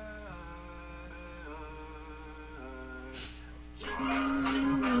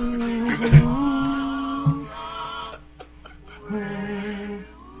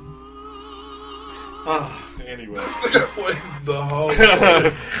 Anyway, the whole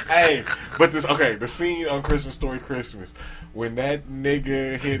hey, but the scene on Christmas Story Christmas when that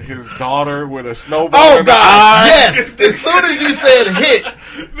nigga hit his daughter with a snowball. Oh in God! the eye. Yes, as soon as you said hit,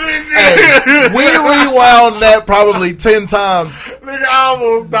 hey, we rewound that probably 10 times. Nigga, I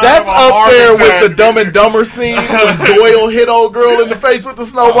almost died. That's of a up heart there attack. with the Dumb and Dumber scene when Doyle hit old girl in the face with the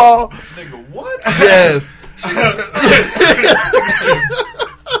snowball. Nigga, what? Yes.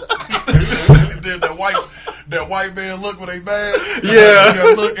 Did that white man look when they mad? Yeah.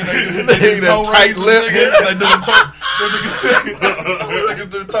 They look and they do toe tight races, lip. nigga. And they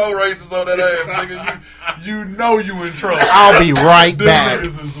do toe toe races on that ass, nigga. You know you in trouble. I'll be right back.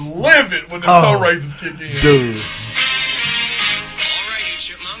 Niggas is livid when the toe races kick in. Dude. Alright, you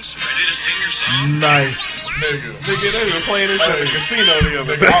chipmunks, ready to sing your song? Nice. Nigga, they were playing this at the casino the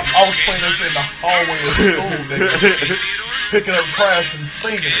other day. I was playing this in the hallway of school, nigga. Picking up trash and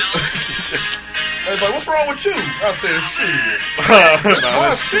singing it. They was like, what's wrong with you? I said, shit. That's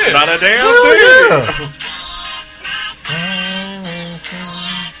my shit. Not a damn Hell thing. yeah.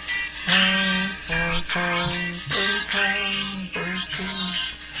 times, 30 times, 13.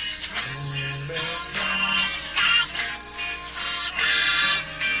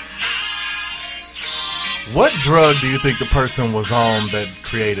 What drug do you think the person was on that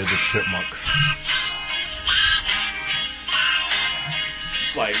created the Chipmunks?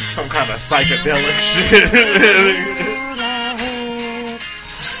 Like some kind of psychedelic shit.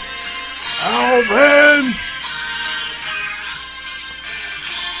 Oh, man!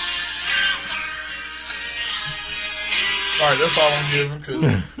 Alright, that's all I'm giving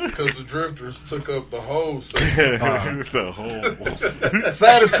because the Drifters took up the whole section. The whole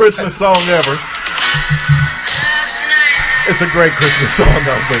Saddest Christmas song ever. It's a great Christmas song,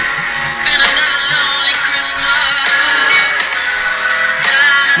 though, but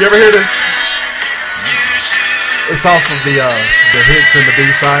you ever hear this? It's off of the hits and the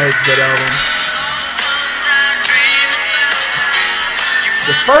B-sides, that album.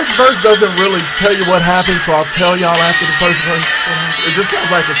 The first verse doesn't really tell you what happened, so I'll tell y'all after the first verse. It just sounds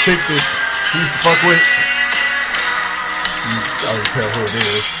like a chick that he used to fuck with. I can tell who it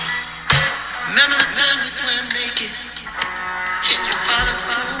is. Remember the time we swam naked in your father's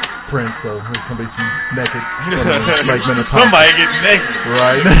boat? Prince, so there's gonna be some naked like men of time. Somebody get naked,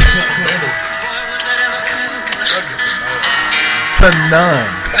 right? To none.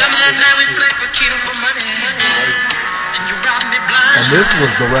 And this was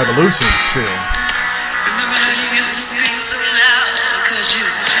the revolution still.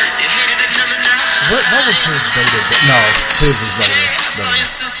 What was his data? No, his is later.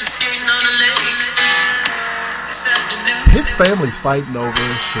 His family's fighting over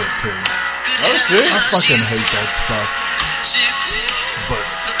his shit too. Oh shit! I fucking hate that stuff. But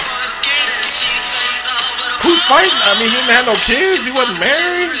who's fighting? I mean, he didn't have no kids. He wasn't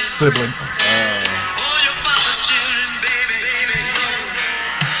married. Siblings.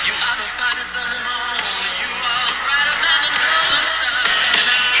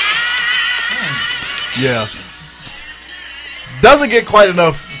 Yeah. Doesn't get quite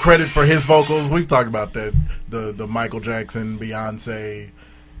enough credit for his vocals. We've talked about that. The Michael Jackson, Beyonce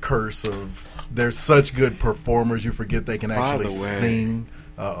curse of they're such good performers you forget they can actually sing.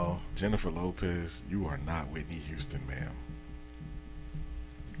 Jennifer Lopez, you are not Whitney Houston, ma'am.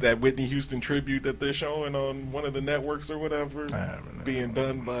 That Whitney Houston tribute that they're showing on one of the networks or whatever, being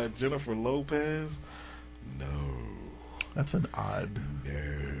done by Jennifer Lopez, no. That's an odd. No.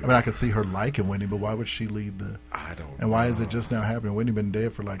 I mean, I could see her liking Whitney, but why would she lead the? I don't. And why is it just now happening? Whitney been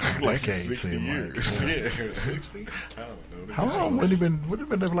dead for like a like decade. 60 years. Like. Yeah. 60. I don't know. How long Whitney been? Whitney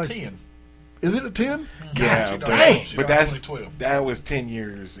been there for like 10. Is it a 10? Yeah, dang. But that was 10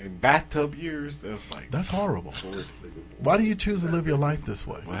 years. In bathtub years, that's horrible. Why do you choose to live your life this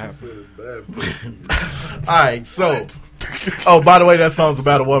way? What happened? All right, so. Oh, by the way, that song's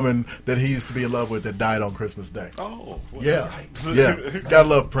about a woman that he used to be in love with that died on Christmas Day. Oh, well, yeah, right. Yeah. Gotta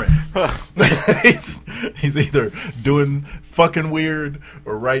love Prince. he's either doing fucking weird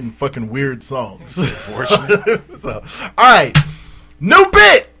or writing fucking weird songs. So, all right, new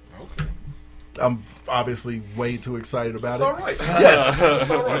bit. I'm obviously way too excited about it's it. All right. Yes.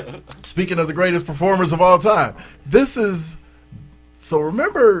 It's all right. Speaking of the greatest performers of all time, this is. So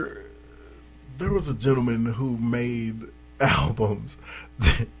remember, there was a gentleman who made albums.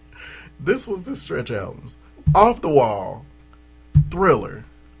 This was the Stretch albums: Off the Wall, Thriller,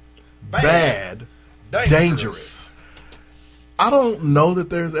 Bad, Dangerous. I don't know that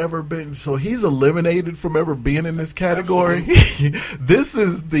there's ever been, so he's eliminated from ever being in this category. This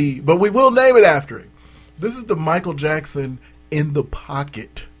is but we will name it after him. This is the Michael Jackson In the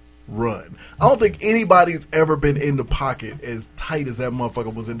Pocket run. I don't think anybody's ever been in the pocket as tight as that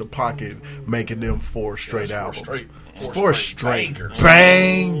motherfucker was in the pocket, making them 4 straight albums. Four straight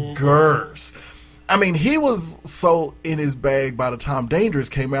bangers. I mean, he was so in his bag by the time Dangerous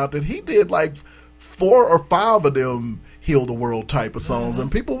came out that he did like 4 or 5 of them Heal the World type of songs,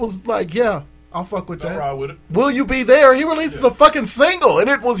 and people was like, yeah, I'll fuck with that. Ride with it. Will You Be There? He releases a fucking single, and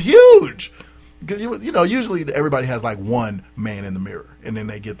it was huge. Because, you know, usually everybody has like one man in the mirror, and then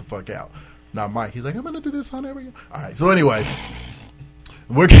they get the fuck out. Now Mike, he's like, I'm going to do this on every... All right, so anyway,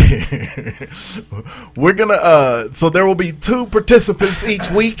 we're gonna so there will be 2 participants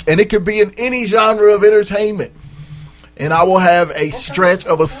each week, and it could be in any genre of entertainment. And I will have a stretch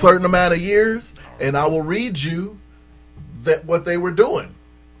of a certain amount of years, and I will read you what they were doing.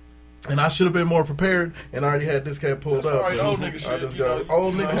 And I should have been more prepared, and I already had this cat pulled up. Right, old nigga shit. I just got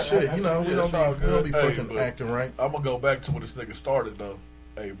old nigga shit. You know, we don't be fucking acting right. I'm gonna go back to when this nigga started though.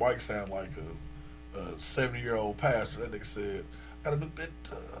 Hey, Mike sound like a 70-year-old pastor. That nigga said, Got a new bit.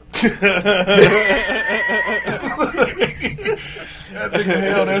 That nigga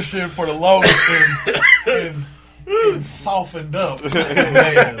held that shit for the longest and softened up.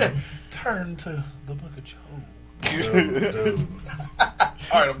 Man, turn to the Book of Job. Dude. All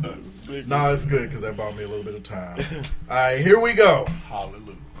right, I'm done. No, it's good because that bought me a little bit of time. All right, here we go.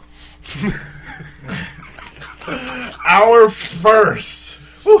 Hallelujah. Our first.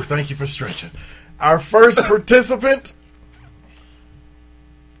 Whew, thank you for stretching. Our first participant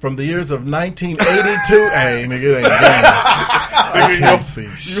from the years of 1982. Hey, nigga, it ain't done. I can't see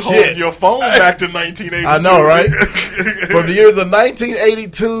You hold your phone back to 1982. I know, right? From the years of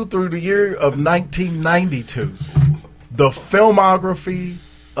 1982 through the year of 1992. The filmography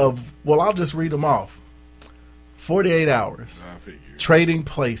of, well, I'll just read them off. 48 Hours. I figured. Trading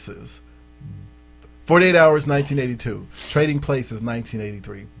Places. 48 Hours, 1982. Trading Places,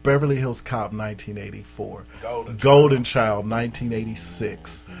 1983. Beverly Hills Cop, 1984. Golden Child,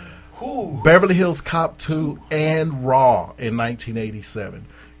 1986. Beverly Hills Cop 2 and Raw in 1987.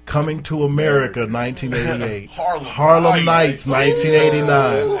 Coming to America, 1988. Harlem Nights,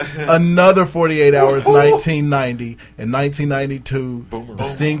 1989. Another 48 Hours, 1990. And 1992,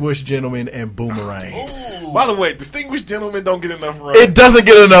 Distinguished Gentleman and Boomerang. By the way, Distinguished Gentleman don't get enough run. It doesn't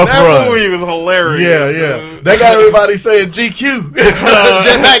get enough that run. That movie was hilarious. Yeah. They got everybody saying GQ.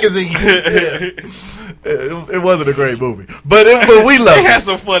 Jet Magazine. It wasn't a great movie. But we loved it. It had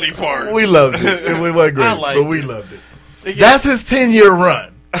some funny parts. We loved it. It wasn't great, but we loved it. That's his 10-year run.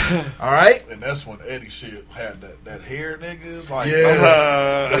 All right? And that's when Eddie shit had that hair nigga. Like,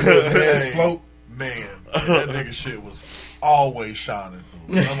 head slope. Man, that nigga shit was always shining.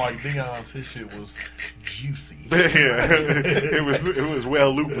 Unlike Dion's, his shit was juicy. Yeah, it was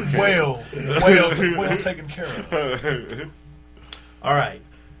well lubricated. Well taken care of. All right.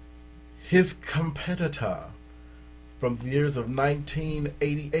 His competitor from the years of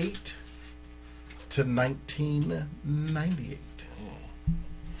 1988 to 1998.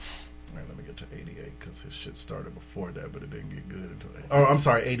 All right, let me get to 88 because his shit started before that, but it didn't get good until. Oh, I'm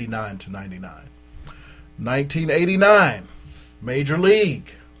sorry, 89 to 99. 1989, Major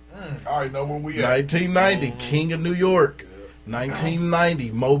League. I already know where we at. 1990, King of New York.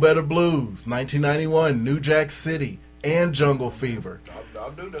 1990, Mo Better Blues. 1991, New Jack City and Jungle Fever. I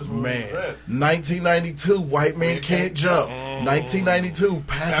knew that's where Man, we was at. 1992, White Man Can't Jump. 1992,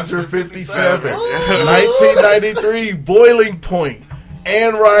 Passenger 57. 1993, Boiling Point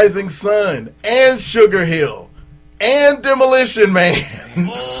and Rising Sun and Sugar Hill and Demolition Man.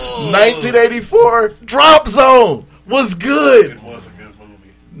 1984, Drop Zone was good. It was a good movie.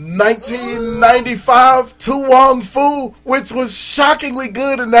 1995, To Wong Fu, which was shockingly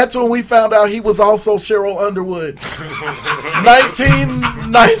good, and that's when we found out he was also Cheryl Underwood.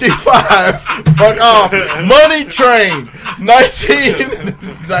 1995, fuck off, Money Train.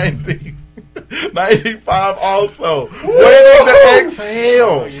 1995 also, Waiting to Exhale.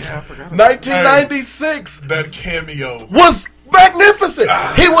 Oh, yeah, I forgot. 1996, that cameo was magnificent.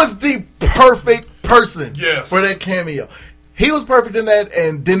 He was the perfect person for that cameo. He was perfect in that,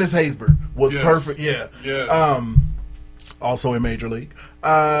 and Dennis Haysbert was perfect. Yeah. Yes. Also in Major League.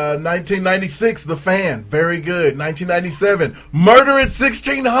 1996, The Fan, very good. 1997, Murder at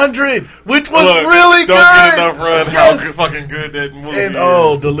 1600, which was really good. Don't get enough run. How fucking good that movie and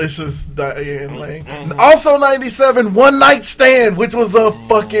is. Delicious Diane Lane. Also 97, One Night Stand, which was a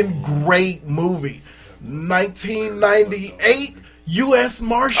fucking great movie. 1998, U.S.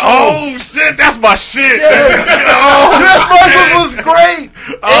 Marshals. Oh shit, that's my shit. Yes. U.S. Marshals was great.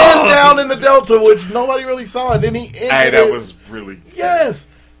 And Down in the Delta, which nobody really saw. And then he ended that was really... Yes.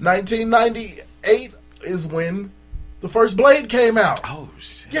 1998 is when the first Blade came out. Oh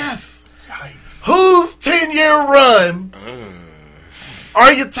shit. Yes. Yikes. Whose 10-year run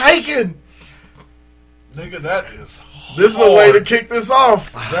are you taking? Nigga, that is hard. This is a way to kick this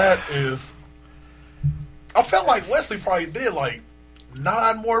off. That is... I felt like Wesley probably did like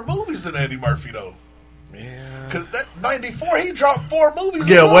 9 more movies than Eddie Murphy, though. Yeah. Because that 94, he dropped 4 movies.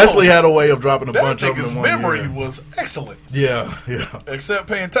 Yeah, Wesley had a way of dropping a bunch of them in one memory year. was excellent. Yeah. Except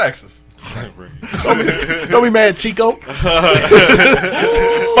paying taxes. Don't be mad, Chico.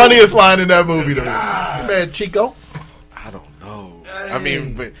 Funniest line in that movie, though. You mad, Chico? I don't know. I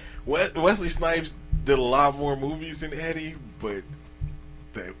mean, but Wesley Snipes did a lot more movies than Eddie, but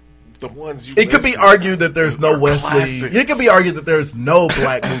the ones you... It could be argued that there's no Wesley. Classics. It could be argued that there's no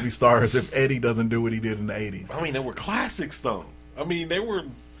black movie stars if Eddie doesn't do what he did in the 80s. I mean, they were classics, though. I mean, they were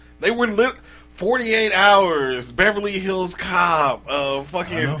lit. 48 Hours, Beverly Hills Cop,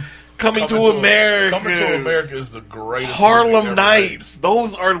 fucking Coming to America. Coming to America is the greatest. Harlem Nights.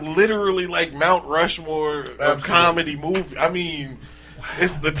 Those are literally like Mount Rushmore of comedy movie. I mean,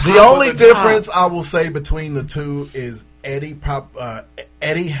 it's the top. The only difference I will say between the two is Eddie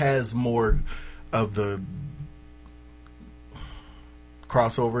has more of the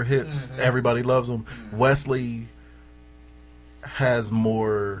crossover hits. Mm-hmm. Everybody loves them. Wesley has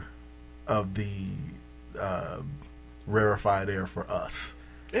more of the rarefied air for us.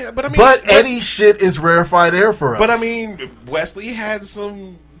 Yeah, but I mean, but Eddie's shit is rarefied air for us. But I mean, Wesley had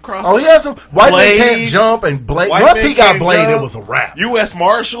some crossover. Oh, he had some. White Man Can't Jump and Blade. Once he got Blade, it was a wrap. U.S.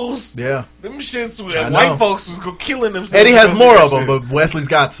 Marshals. Yeah, them shits. White folks was killing themselves. Eddie has more of them, but Wesley's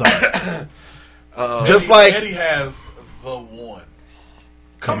got some. Just like Eddie has the one.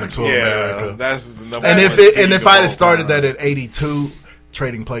 Coming to America. That's the number. And if I had started that at 82,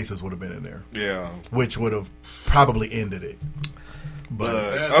 Trading Places would have been in there. Yeah, which would have probably ended it.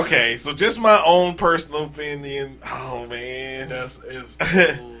 But okay, so just my own personal opinion. Oh man, and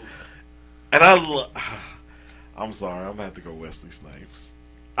I'm sorry, I'm gonna have to go Wesley Snipes.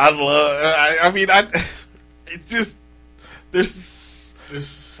 It's just there's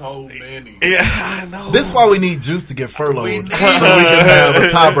so many. Yeah, I know. This is why we need Juice to get furloughed so we can have a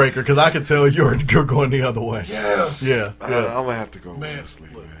tiebreaker. Because I can tell you're going the other way. Yes. Yeah. I'm gonna have to go Wesley.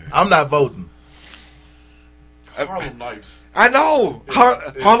 Man. I'm not voting. Harlem Nights. I know.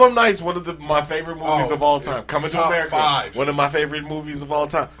 Harlem Nights, one of my favorite movies of all time. Coming to America, 5. One of my favorite movies of all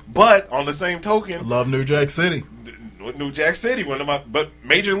time. But on the same token, love New Jack City. New Jack City, but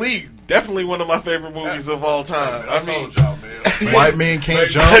Major League, definitely one of my favorite movies of all time. I told y'all, man. White Man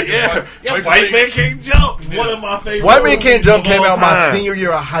Can't Jump. White Man Can't Jump. One of my favorite. White Man Can't Jump came out my time. senior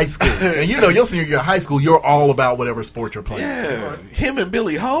year of high school, and your senior year of high school, you're all about whatever sport you're playing. Yeah, him and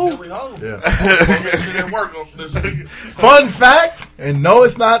Billy Ho. Yeah. Fun Fun fact, and no,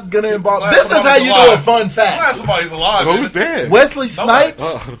 it's not going to involve. This is how you do a fun fact. Glad somebody's alive. Who's dead? Wesley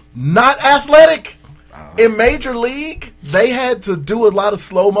Snipes, not athletic. In Major League, they had to do a lot of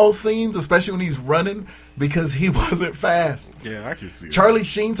slow-mo scenes, especially when he's running, because he wasn't fast. Yeah, I can see that. Charlie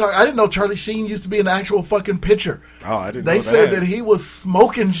Sheen I didn't know Charlie Sheen used to be an actual fucking pitcher. Oh, I didn't know They said that he was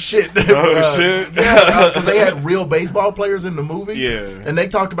smoking shit. Oh, shit? Yeah, because they had real baseball players in the movie. Yeah. And they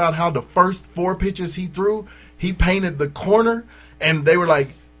talked about how the first 4 pitches he threw, he painted the corner, and they were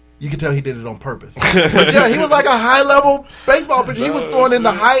like, you could tell he did it on purpose. But yeah, he was like a high-level baseball pitcher. He was throwing in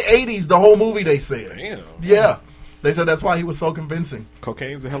the high 80s the whole movie, they said. Damn. Yeah. They said that's why he was so convincing.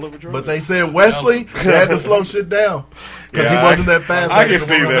 Cocaine's a hell of a drug. But they said Wesley had to slow shit down because he wasn't that fast. I can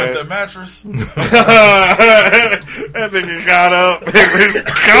see that. That mattress. That nigga got up and was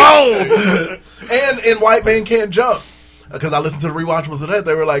gone. And in White Man Can't Jump, because I listened to the rewatchables of that,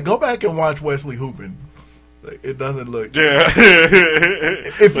 they were like, go back and watch Wesley hooping. It doesn't look. Yeah.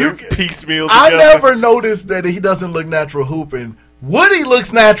 If you piecemeal, I never noticed that he doesn't look natural hooping. Woody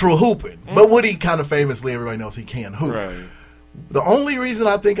looks natural hooping, but Woody kind of famously, everybody knows he can hoop. Right. The only reason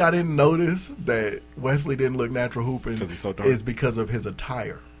I think I didn't notice that Wesley didn't look natural hooping he's so dark. is because of his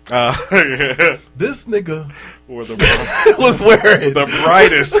attire. Yeah. This nigga Or was wearing the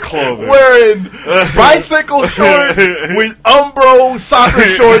brightest clothing, wearing bicycle shorts with Umbro soccer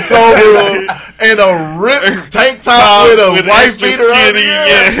shorts over them, and a ripped tank top with a white beater on it,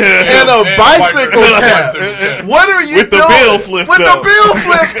 and a bicycle cap. What are you with doing? The bill flipped with up. the bill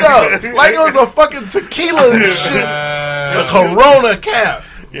flipped up, like it was a fucking tequila and shit, a Corona cap.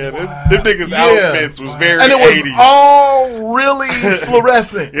 Yeah, them niggas' outfits was very and it was 80s. all really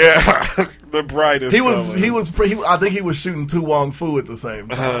fluorescent. Yeah, the brightest. He was. I think he was shooting Tu Wong Fu at the same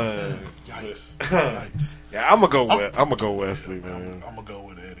time. Yikes. Yeah, I'm gonna go Wesley, man. I'm gonna go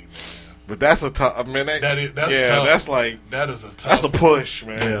with Eddie, man. But that's a tough. I mean, That's yeah, tough. that's like that is a tough. That's a push,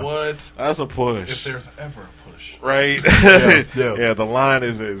 man. Yeah. What? That's a push. If there's ever a push, right? Yeah. The line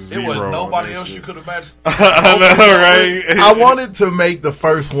is at 0. It was nobody else you could have matched. I know, right? I wanted to make the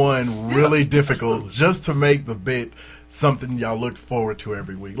first one really difficult, just to make the bit something y'all looked forward to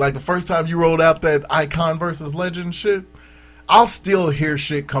every week. Like the first time you rolled out that Icon versus Legend shit, I'll still hear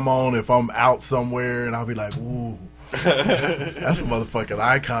shit come on if I'm out somewhere, and I'll be like, ooh, that's a motherfucking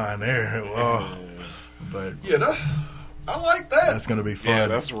Icon there. Oh. But yeah, I like that. That's gonna be fun. Yeah,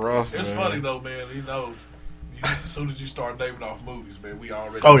 that's rough. It's man. funny though, man. You know, as soon as you start naming off movies, man, we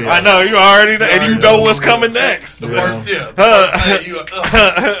already. Oh, yeah. I know you already know, and you know what's coming next. The first thing you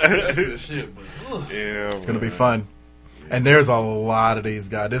that's good shit. But yeah, it's gonna be fun. And there's a lot of these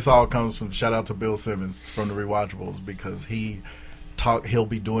guys. This all comes from shout out to Bill Simmons from the Rewatchables, because he'll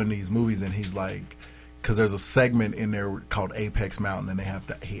be doing these movies and he's like, because there's a segment in there called Apex Mountain, and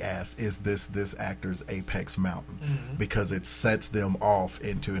he asks, "Is this actor's Apex Mountain?" Mhm. Because it sets them off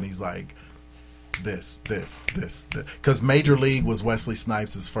into, and he's like, this. Because Major League was Wesley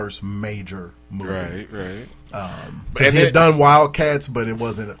Snipes' first major movie. Right. Because he had done Wildcats, but it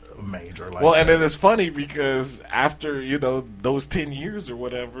wasn't major. Like well, and then it's funny because after, those 10 years or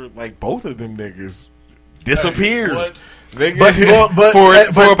whatever, like, both of them niggas disappeared. What? But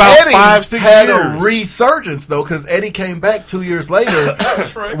for about Eddie 5-6 had years. a resurgence, though, because Eddie came back 2 years later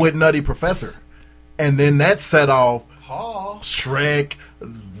with Nutty Professor. And then that set off Shrek,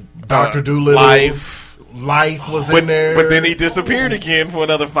 Dr. Dolittle. Life was in there. But then he disappeared again for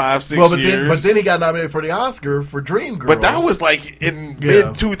another 5-6 years. But then he got nominated for the Oscar for Dreamgirls. But that was like in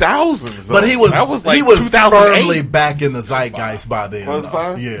mid-2000s. But he was 2008. firmly back in the zeitgeist by then. Was though.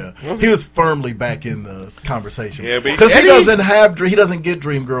 fine? Yeah. Okay. He was firmly back in the conversation. Yeah, because he doesn't get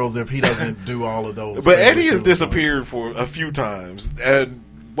Dreamgirls if he doesn't do all of those. But Eddie has disappeared for a few times. And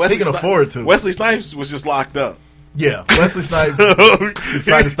He can afford to. Wesley Snipes was just locked up. Yeah, Wesley Snipes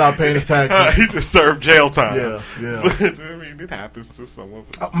decided to stop paying the taxes. He just served jail time. Yeah. But, I mean, it happens to some of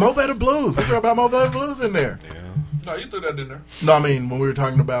us. Mo Better Blues. We forgot about Mo Better Blues in there. Yeah. No, you threw that in there. No, I mean, when we were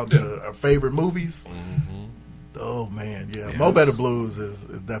talking about our favorite movies. Mm-hmm. Oh, man, yeah. Mo Better Blues is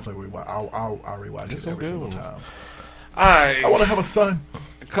definitely I'll rewatch it every single time. All right. I want to have a son.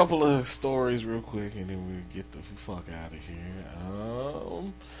 A couple of stories real quick, and then we'll get the fuck out of here.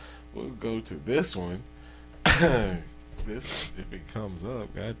 We'll go to this one. This, if it comes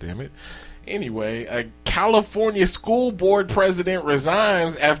up, god damn it. Anyway, a California school board president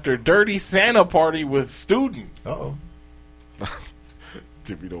resigns after dirty Santa party with student. Uh-oh.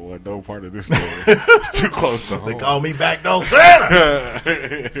 If you don't want no part of this story, it's too close to home. They call me back no Santa.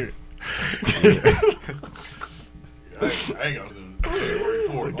 I ain't gonna do January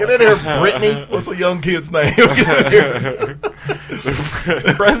 4th. Get in here, Brittany. What's the young kid's name? Get in here.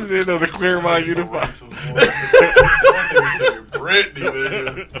 The president of the Claremont Unified. Brittany,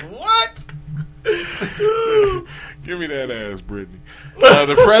 nigga. What? Give me that ass, Brittany.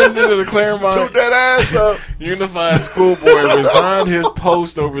 The president of the Claremont Toot that ass up. Unified School Board resigned his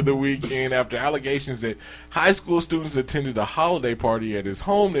post over the weekend after allegations that high school students attended a holiday party at his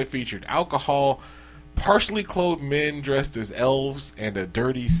home that featured alcohol, partially clothed men dressed as elves, and a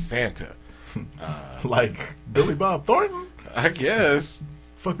dirty Santa. Like Billy Bob Thornton? I guess.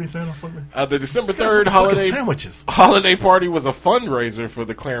 Fuck me, Santa. Fuck me. The December These guys 3rd want fucking sandwiches. holiday party was a fundraiser for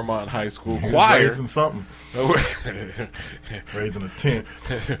the Claremont High School He was choir. raising something. Raising a tent.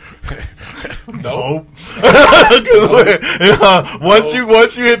 Nope.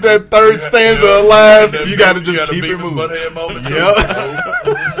 Once you hit that third stanza of laughs, you got to just keep it moving. Butthead moment too. Yep.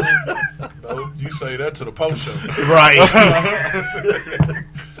 No, you say that to the post show. Right.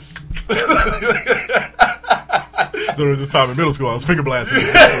 So there was this time in middle school I was finger blasting.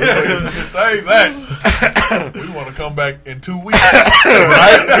 Save that. We want to come back in 2 weeks.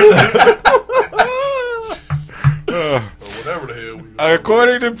 Right? Or whatever the hell we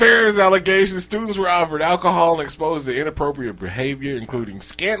According to parents' allegations, students were offered alcohol and exposed to inappropriate behavior, including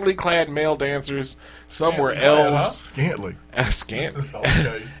scantily clad male dancers. Some were elves. Scantly. Scantly.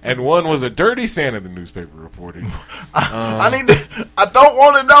 Okay. And one was a dirty Santa, the newspaper reported. I don't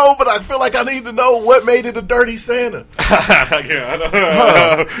want to know, but I feel like I need to know what made it a dirty Santa.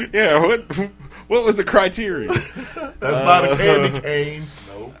 What was the criteria? That's not a candy cane.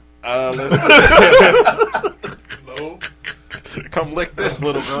 Nope. Nope. Come lick this,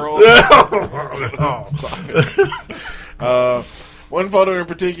 little girl. One photo in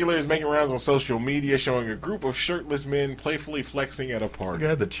particular is making rounds on social media showing a group of shirtless men playfully flexing at a party. You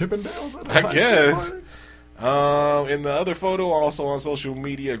had the Chippendales at a I high guess. school party? In the other photo, also on social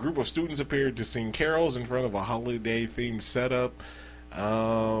media, a group of students appeared to sing carols in front of a holiday-themed setup.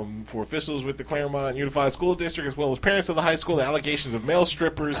 For officials with the Claremont Unified School District, as well as parents of the high school, the allegations of male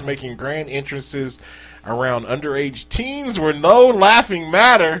strippers making grand entrances around underage teens were no laughing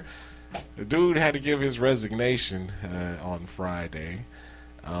matter. The dude had to give his resignation on Friday.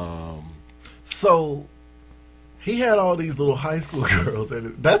 So he had all these little high school girls.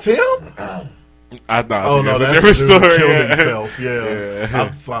 That's him? I thought. Oh no, that's a that's different the dude who story. killed himself. Yeah,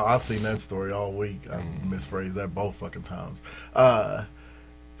 Yeah. I've seen that story all week. I misphrased that both fucking times.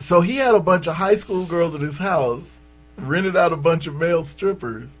 So he had a bunch of high school girls at his house, rented out a bunch of male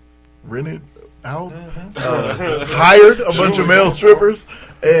strippers, hired a bunch of male strippers,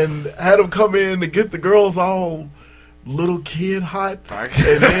 and had them come in to get the girls all little kid hot, I-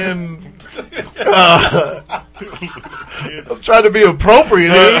 and then I'm trying to be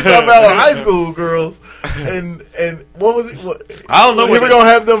appropriate here. He's talking about high school girls, and what was it? What, I don't know Here what we they- gonna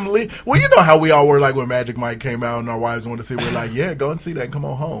have them leave. Well, you know how we all were like when Magic Mike came out and our wives wanted to see. We're like, yeah, go and see that. And come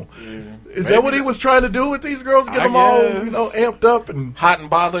on home. Is that what he was trying to do with these girls? Get I them all, guess. amped up and hot and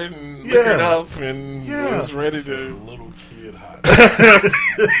bothered and Yeah. liquored up and Yeah. was ready to. Little kid hot.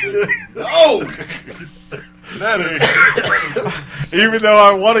 No! That is. Even though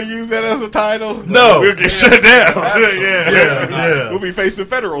I want to use that as a title, No. we'll get shut down. Yeah. We'll be facing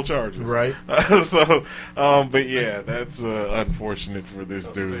federal charges, Right. But yeah, that's unfortunate for this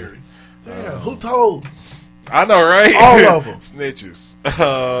dude. yeah, who told? I know, right? All of them. Snitches.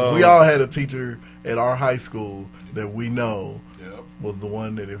 We all had a teacher at our high school that we know Yep. was the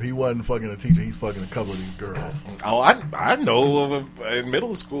one that if he wasn't fucking a teacher, he's fucking a couple of these girls. Oh, I know of in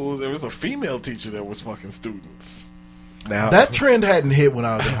middle school there was a female teacher that was fucking students. Now That trend hadn't hit when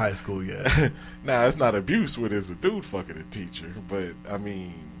I was in high school yet. now it's not abuse when it's a dude fucking a teacher, but I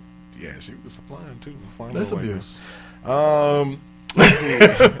mean, yeah, she was applying too. Fine That's away. abuse. Let's see.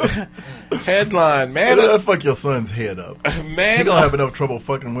 Headline: Man, Let fuck your son's head up. He man, don't have enough trouble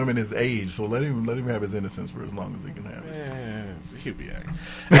fucking women his age, so let him have his innocence for as long as he can have it. he'll be alright.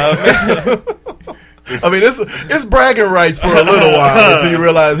 I mean, it's bragging rights for a little while until you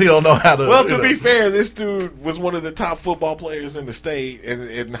realize he don't know how to. Well, you to know. be fair, this dude was one of the top football players in the state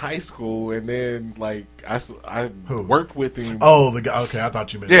in high school, and then like I Who? worked with him. Oh, the guy. Okay, I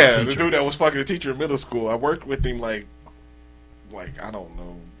thought you meant yeah, the the teacher. dude that was fucking a teacher in middle school. I worked with him like I don't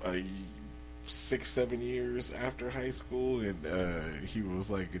know, 6-7 years after high school, and he was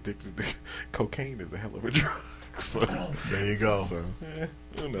like addicted to cocaine is a hell of a drug. So There you go. So,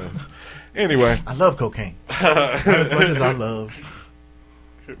 who knows? Anyway, I love cocaine not as much as I love.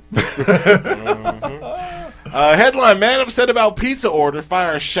 Headline: Man upset about pizza order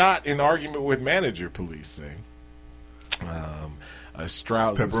fires shot in argument with manager. Police say. A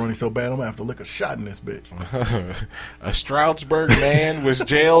Pepperoni so bad I'm gonna have to lick a shot in this bitch. A Stroudsburg man was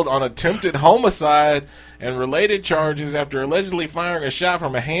jailed on attempted homicide and related charges after allegedly firing a shot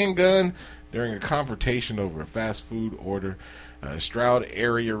from a handgun during a confrontation over a fast food order. Stroud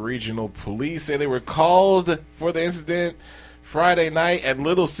Area Regional Police say they were called for the incident Friday night at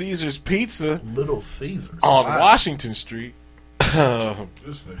Little Caesars Pizza. Little Caesars on Wow. Washington Street.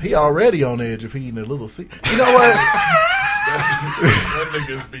 He already on edge if he eating a Little Caesars. You know what? That nigga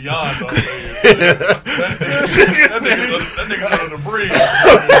is beyond on edge. That nigga's under the bridge.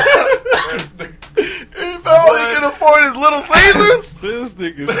 If all he can afford is Little Caesars, This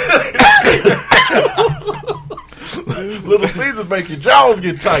nigga's Little Caesars make your jaws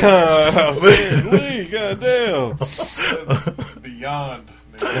get tight. Lee, goddamn. Beyond.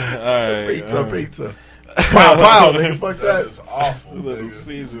 Pizza. Pow, pow, nigga. Fuck That that. is awful. Little nigga.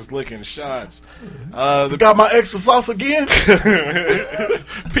 Caesars licking shots. Got my extra sauce again?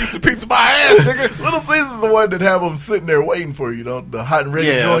 Pizza my ass, nigga. Little Caesars is the one that have them sitting there waiting for you, don't the hot and ready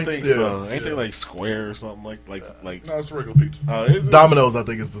Yeah, joints? I think so. Ain't they like square or something like? No, it's regular pizza. Is it? Domino's, I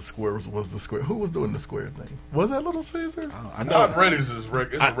think, is the square. Was the square? Who was doing the square thing? Was that Little Caesars? I know. Hot Ready's is it's a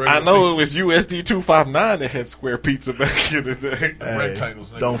regular I know pizza. it was USD 259 that had square pizza back in the day. Hey,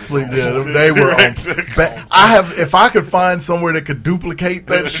 rectangles, nigga. don't sleep. Yeah, they were on. I have. If I could find somewhere that could duplicate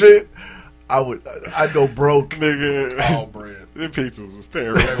that shit, I'd go broke. Nigga, All bread. the pizzas was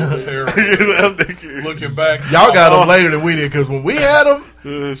terrible. They were terrible. Nigga. Looking back, Y'all got them later than we did because when we had them,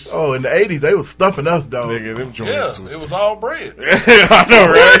 Nigga, oh, in the '80s they was stuffing us, dog. them joints yeah, was. it was all bread. I know,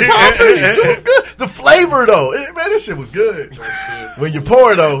 What right? toppings? It was good. The flavor though, man, this shit was good. When you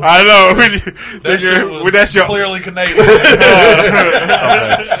pour though, I know. That shit was that's your clearly Canadian.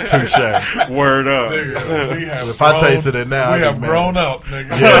 touche. word up. Nigga, we have If I tasted it now, we I'd be have mad. grown up, nigga.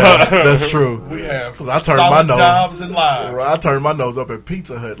 Yeah, that's true. We have 'Cause I turned solid my nose. jobs and lives. I turned my nose up at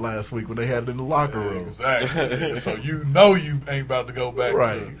Pizza Hut last week when they had it in the locker room. Exactly. So you know you ain't about to go back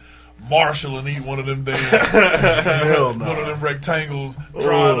Right. to Marshall and eat one of them damn Hell no. one of them rectangles,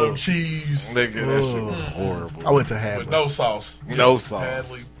 dried up cheese Nigga, that shit was horrible. I went to Hadley. with no sauce. No sauce.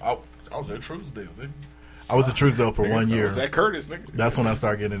 Hadley. I was at Truesdale, nigga. I was at Truesdale for 1 year. Was that Curtis, nigga? That's when I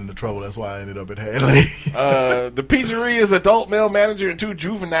started getting into trouble. That's why I ended up at Hadley. The pizzeria's adult male manager and 2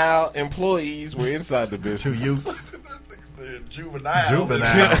 juvenile employees were inside the 2 business. youths. Juvenile.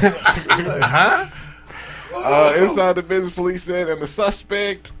 Huh? Inside the business, police said, and the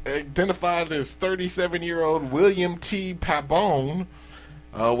suspect, identified as 37-year-old William T. Pabone,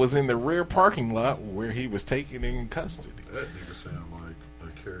 was in the rear parking lot where he was taken in custody. That nigga sound like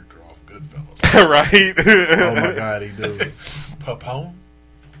a character off Goodfellas. Right? Oh my God, he do. Papone?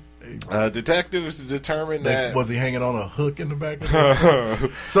 Detectives determined that... Was he hanging on a hook in the back of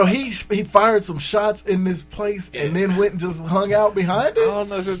the So he fired some shots in this place and then went and just hung out behind it? Oh,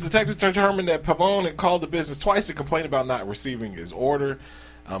 no, it says detectives determined that Pavone had called the business twice to complain about not receiving his order.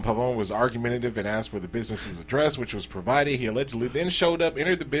 Pavone was argumentative and asked for the business's address, which was provided. He allegedly then showed up,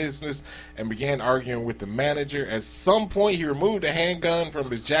 entered the business, and began arguing with the manager. At some point, he removed a handgun from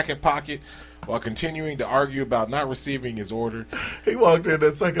his jacket pocket while continuing to argue about not receiving his order. He walked in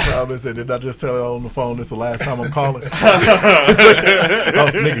that second time and said, "Did I just tell her on the phone this is the last time I'm calling?" Oh,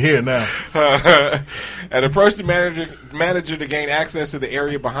 nigga here now. And approached the manager to gain access to the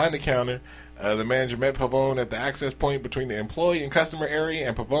area behind the counter. The manager met Pavone at the access point between the employee and customer area,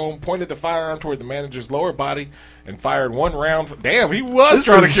 and Pavone pointed the firearm toward the manager's lower body and fired one round. Damn, he was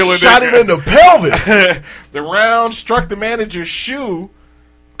trying to kill him. Shot him in the pelvis. The round struck the manager's shoe.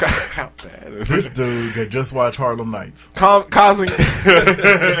 How bad is this dude that just watched Harlem Nights, causing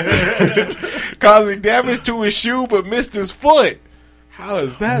damage to his shoe, but missed his foot. How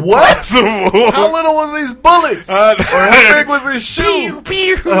is that possible? How little was these bullets? Or how big was his shoe?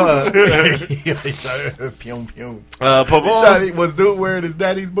 Pew, pew. Pavone was dude wearing his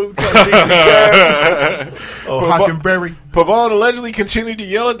daddy's boots like Hockenberry. Pavone allegedly continued to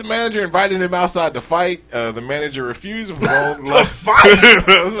yell at the manager, inviting him outside to fight. The manager refused. Pavone to fight?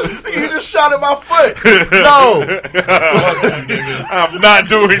 You just shot at my foot. No. I'm not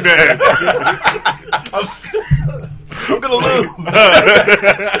doing that. I'm gonna lose.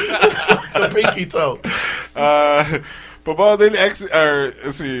 The pinky toe. Pavone then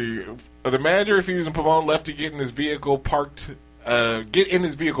the manager refused, and Pavone left to get in his vehicle parked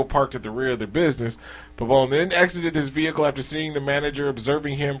at the rear of the business. Pavone then exited his vehicle after seeing the manager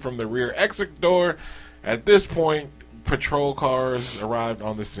observing him from the rear exit door. At this point, patrol cars arrived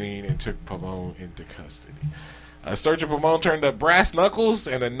on the scene and took Pavone into custody. A search of Pavone turned up brass knuckles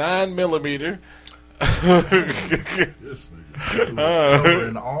and a 9mm. This nigga was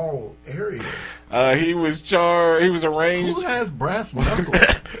covering all areas. He was charged. He was arraigned. Who has brass knuckles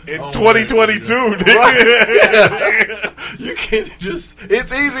in 2022? Right. Yeah. You can't just.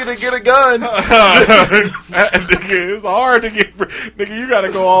 It's easy to get a gun. It's hard to get. Nigga, you got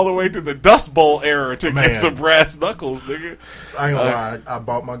to go all the way to the Dust Bowl era to get some brass knuckles, nigga. I ain't gonna lie. I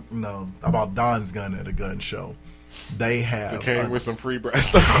bought Don's gun at a gun show. They have it came with some free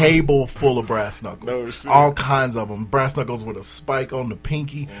brass knuckles. Table full of brass knuckles. No shit. All kinds of them. Brass knuckles with a spike on the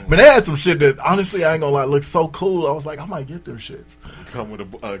pinky. But they had some shit that, honestly, I ain't gonna lie, looked so cool. I was like, I might get them shits. Come with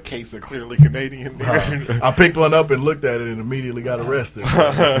a case of clearly Canadian. I picked one up and looked at it and immediately got arrested.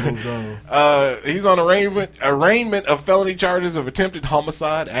 He's on arraignment of felony charges of attempted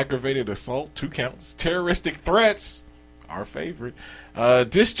homicide, aggravated assault, 2 counts, terroristic threats, our favorite,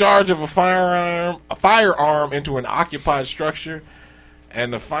 discharge of a firearm into an occupied structure,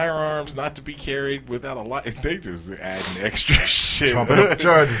 and the firearms not to be carried without a license. They just adding extra shit. Trumping up the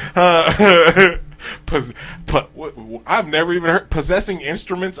charges. I've never even heard possessing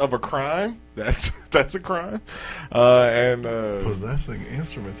instruments of a crime. That's a crime. Possessing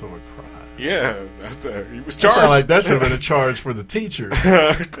instruments of a crime. Yeah, he was charged. Sound like that should have been a charge for the teacher.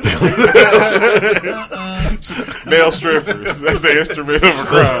 Male strippers. That's the instrument of a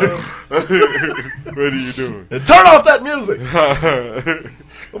crime. What are you doing? And turn off that music.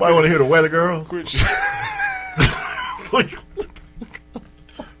 Nobody want to hear the Weather Girls. Who's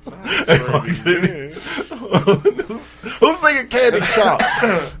singing Candy Shop?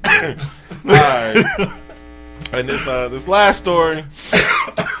 Alright. And this last story.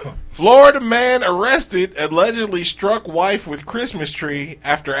 Florida man arrested allegedly struck wife with Christmas tree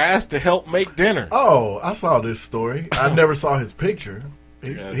after asked to help make dinner. Oh, I saw this story. I never saw his picture.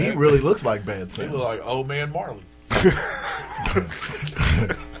 He really looks like Bad Sam. He looks like Old Man Marley.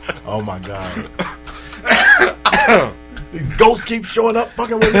 Oh my God. These ghosts keep showing up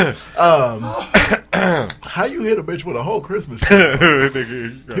fucking with me. How you hit a bitch with a whole Christmas tree?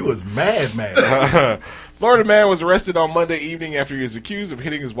 He was mad. Florida man was arrested on Monday evening after he was accused of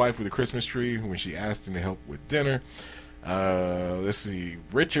hitting his wife with a Christmas tree when she asked him to help with dinner. Let's see.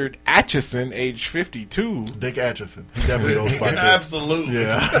 Richard Atchison, age 52. Dick Atchison. He definitely goes by that. Absolutely.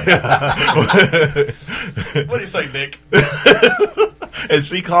 Yeah. What do you say, Nick? And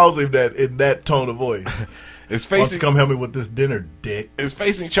she calls him that in that tone of voice. Why don't you come help me with this dinner, dick? Is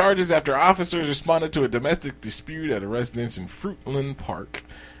facing charges after officers responded to a domestic dispute at a residence in Fruitland Park.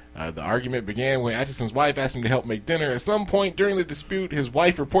 The argument began when Atchison's wife asked him to help make dinner. At some point during the dispute, his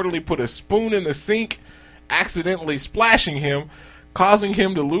wife reportedly put a spoon in the sink, accidentally splashing him, causing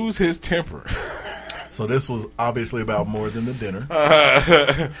him to lose his temper. So this was obviously about more than the dinner.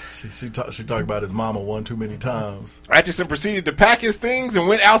 She talked about his mama one too many times. Atchison proceeded to pack his things and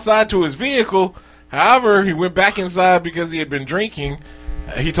went outside to his vehicle. However, he went back inside because he had been drinking.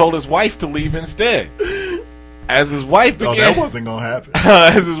 He told his wife to leave instead. As his wife began, that wasn't gonna happen.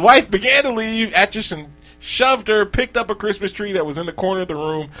 As his wife began to leave, Atchison shoved her, picked up a Christmas tree that was in the corner of the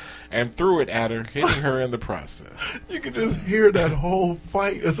room, and threw it at her, hitting her in the process. You can just hear that whole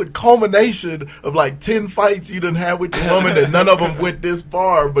fight. It's a culmination of like 10 fights you done had with your woman, and none of them went this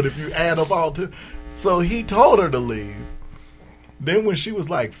far. But if you add up all 10, so he told her to leave. Then when she was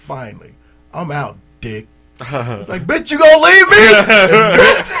like, "Finally, I'm out, dick." It's like, "Bitch, you gonna leave me?"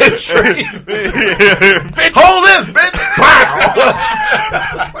 Bitch, hold this, bitch.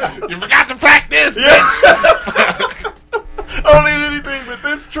 Wow. You forgot to pack this, bitch. I don't need anything but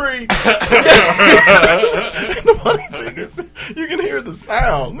this tree. And the funny thing is, you can hear the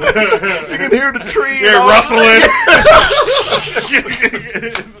sound. You can hear the tree. You're rustling.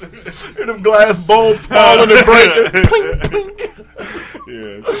 Hear them glass bulbs falling and breaking. Plink, plink.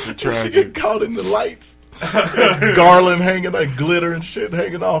 Yeah, it's tragic. She get caught in the lights. Garland hanging, like glitter and shit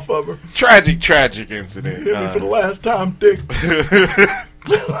hanging off of her. Tragic incident. Hit me for the last time, dick.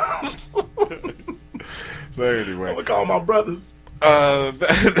 So anyway, I'm gonna call my brothers.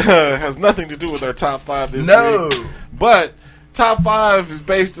 That has nothing to do with our top 5 this week. But top 5 is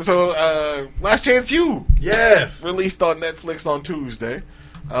based. So Last Chance U, yes, released on Netflix on Tuesday.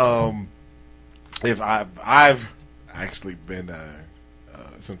 If I've actually been.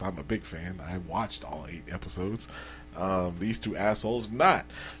 Since I'm a big fan, I watched all 8 episodes. These two assholes have not.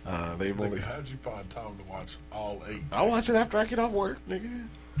 They've only. How'd you find time to watch all 8? I'll watch it after I get off work, nigga.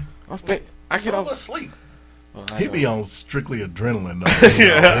 I get off asleep. He be on strictly adrenaline though. His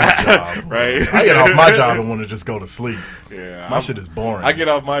job. Right. I get off my job and want to just go to sleep. Yeah, my shit is boring. I get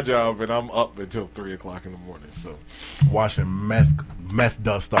off my job and I'm up until 3 o'clock in the morning. So washing meth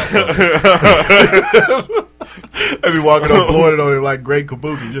dust off. I be walking up, blowing it on it like Great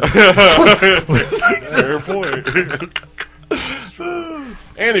Kabuki. Fair point.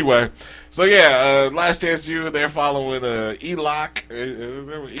 Anyway, so yeah, Last Chance U, they're following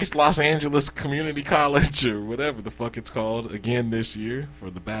ELOC, East Los Angeles Community College, or whatever the fuck it's called, again this year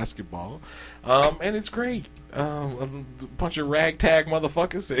for the basketball. And it's great. A bunch of ragtag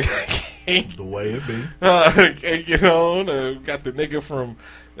motherfuckers. The way it be. Can't get on. Got the nigga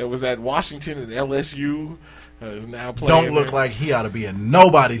that was at Washington and LSU. Is now playing. Don't look there. Like he ought to be in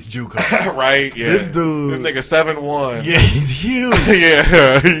nobody's JUCO. Right? Yeah. This dude, this nigga 7'1". Yeah, he's huge.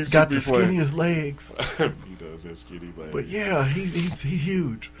 Yeah, he got the skinniest legs. He does have skinny legs. But yeah, he's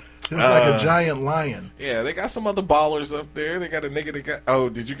huge. He's like a giant lion. Yeah, they got some other ballers up there. They got a nigga that got. Oh,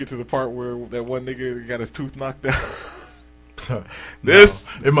 did you get to the part where that one nigga got his tooth knocked out?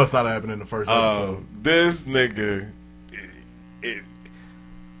 It must not have happened in the first episode. This nigga.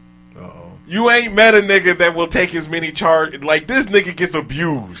 You ain't met a nigga that will take as many charge. Like, this nigga gets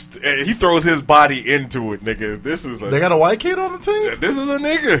abused. And he throws his body into it, nigga. They got a white kid on the team? This is a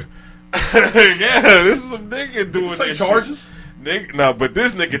nigga. Yeah, this is a nigga doing this charges? Nigga, no, but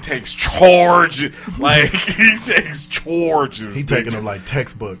this nigga takes charge. Like, he takes charges. He taking them like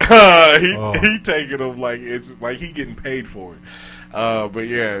textbook. He taking them like it's like he getting paid for it. But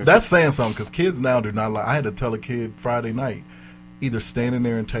yeah. That's saying something, because kids now do not like. I had to tell a kid Friday night, either stand in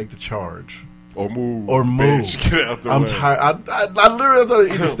there and take the charge, or move. Bitch, get out the I'm way. tired. I literally told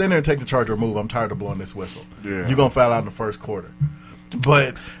her, either stand there and take the charge or move. I'm tired of blowing this whistle. Yeah. You're gonna foul out in the first quarter.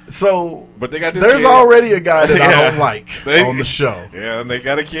 But they got this there's kid. already a guy that I don't like on the show. Yeah, and they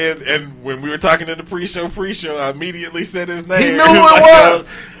got a kid. And when we were talking in the pre-show, I immediately said his name. He knew who it was,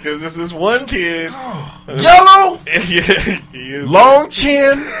 because this is one kid, yellow, yeah, he is long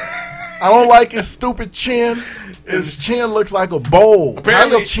chin. I don't like his stupid chin. His chin looks like a bowl. How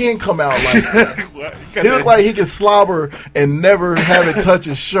your chin come out like that? He look like he can slobber and never have it touch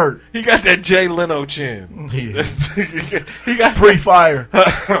his shirt. He got that Jay Leno chin. Yeah. He got pre-fire.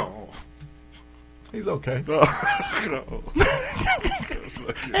 He's okay. No.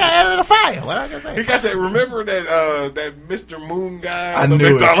 Yeah, the fire. What I can say? He got that. Remember that Mr. Moon guy I on the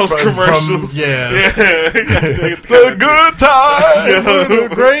knew McDonald's it commercials? Yes. Yeah, it's a good time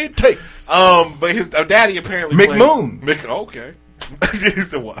with a great taste. But his daddy apparently McMoon. Okay. He's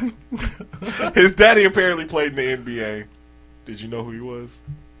the one. His daddy apparently played in the NBA. Did you know who he was?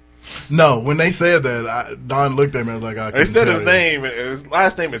 No. When they said that, Don looked at me and was like, they said his name. His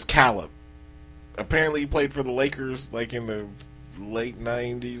last name is Caleb. Apparently, he played for the Lakers, like in the late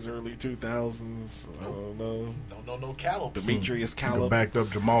 90s, early 2000s. I don't know. Don't know no Callups. Demetrius Callup. Backed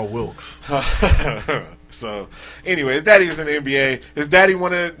up Jamal Wilkes. So, anyway, his daddy was in the NBA. His daddy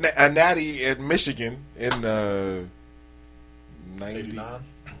won a natty at Michigan in 89.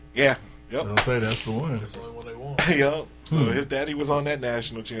 Yeah. Yep. I'll say that's the one. That's the only one they won. Yep. So his daddy was on that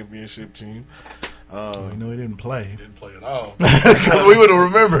national championship team. I know he didn't play. He didn't play at all. Because we would have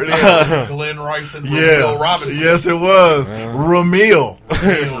remembered him. Glenn Rice and Ramil Robinson. Yes, it was. Ramil.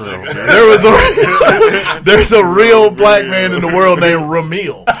 There's a real black man in the world named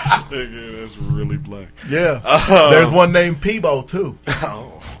Ramil. Nigga, that's really black. Yeah. There's one named Peebo, too.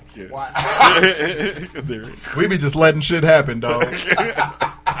 Oh, yeah. Wow. We be just letting shit happen, dog.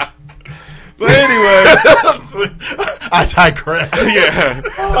 But anyway, I digress. Yeah.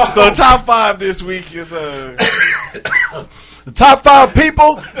 So top 5 this week is the top 5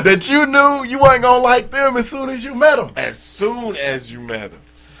 people that you knew you wasn't gonna like them as soon as you met them. As soon as you met them.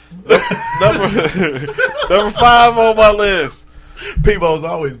 Number 5 on my list. Peebo's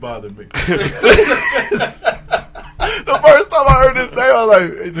always bothered me. The first time I heard his name, I was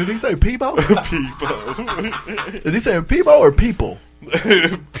like, did he say Peebo? Peebo. Is he saying Peebo or people?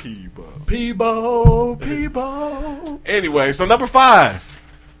 Peebo. Peebo. Anyway, so number 5.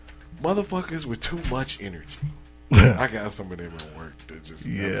 Motherfuckers with too much energy. I got some of them at work that just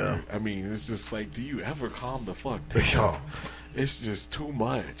never, I mean, it's just like, do you ever calm the fuck down? It's just too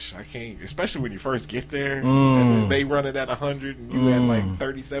much. I can't, especially when you first get there and then they run it at 100 and you at like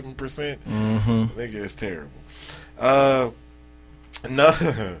 37%. Nigga, it's terrible.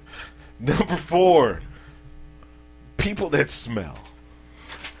 Number 4. People that smell.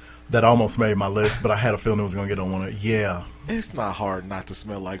 That almost made my list, but I had a feeling it was going to get on one of it. Yeah. It's not hard not to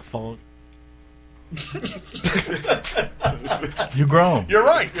smell like funk. You grown. You're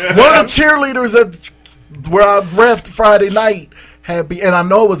right. One of the cheerleaders at where I reffed Friday night and I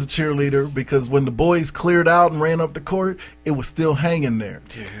know it was a cheerleader because when the boys cleared out and ran up the court, it was still hanging there.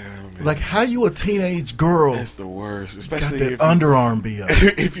 Yeah, man. Like, how you a teenage girl? That's the worst, especially got that if underarm be up.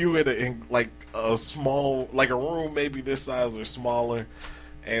 If you in like a small, like a room maybe this size or smaller,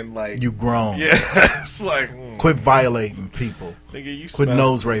 and like you grown. Yeah, it's like quit violating people. Nigga, you quit smell,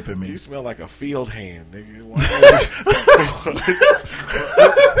 nose raping me. You smell like a field hand, nigga.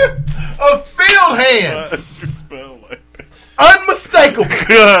 A field hand. You smell like unmistakable.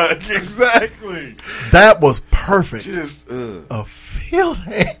 Exactly. That was perfect. Just a field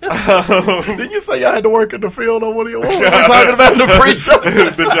hand. Did you say y'all had to work in the field on one of your? What were we talking about in the pre-show?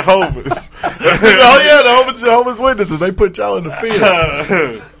 The Jehovah's. Oh yeah, the Jehovah's Witnesses. They put y'all in the field.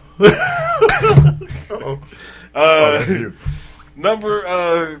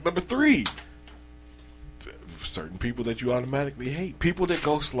 Number 3. Certain people that you automatically hate. People that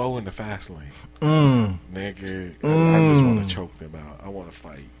go slow in the fast lane. Nigga, I just want to choke them out. I want to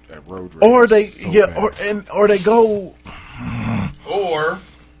fight at road rage. Or they, so yeah, bad. or they go, or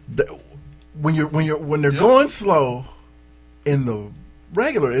when they're going slow in the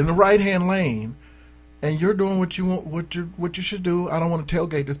right hand lane, and you're doing what you want, what you should do. I don't want to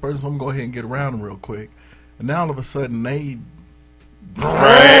tailgate this person, so I'm gonna go ahead and get around them real quick. And now all of a sudden they.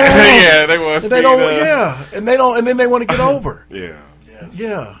 Yeah, they want to speed up. Yeah, and then they want to get over. Yeah. Yes.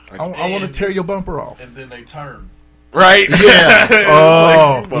 Yeah. I want to tear your bumper off. And then they turn. Right? Yeah.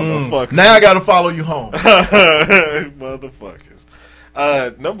 Oh, motherfuckers. Now I got to follow you home. Motherfuckers.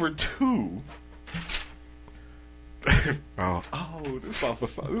 Number 2. This is a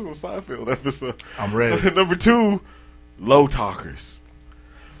Seinfeld episode. I'm ready. Number 2, low talkers.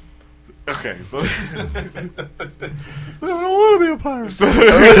 Okay, so I don't want to be a pirate. So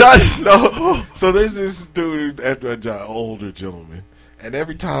there's this dude at a job, older gentleman, and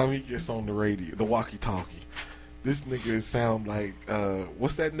every time he gets on the radio, the walkie-talkie, this nigga sound like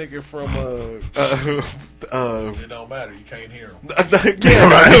what's that nigga from it don't matter, you can't hear him.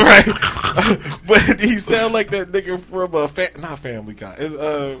 Yeah, right. But he sound like that nigga from not Family Guy.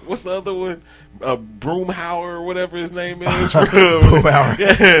 What's the other one? Broomhauer or whatever his name is. Broomhauer.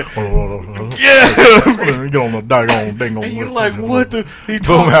 Yeah. Get on the daggone. And you're like, what the?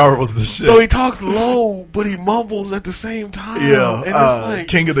 Broomhauer was the shit. So he talks low, but he mumbles at the same time. Yeah. And it's like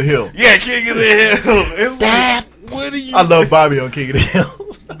King of the Hill. Yeah, King of the Hill. It's like, what are you? I love Bobby on King of the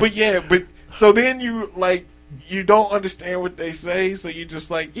Hill. But so then you don't understand what they say, so you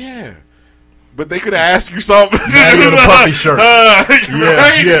just like, yeah. But they could have asked you something. Now you're in a puppy shirt. Yeah.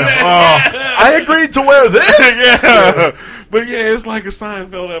 I agreed to wear this. Yeah. But yeah, it's like a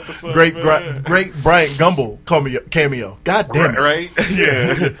Seinfeld episode. Great Bryant Gumbel cameo. God damn it. Right?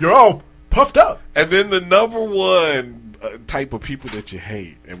 Yeah. You're all puffed up. And then the number 1 type of people that you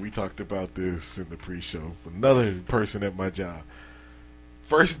hate, and we talked about this in the pre-show, another person at my job,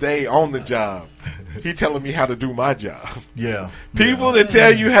 first day on the job, he telling me how to do my job. Yeah. People that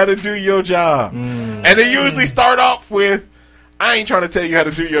tell you how to do your job. And they usually start off with, I ain't trying to tell you how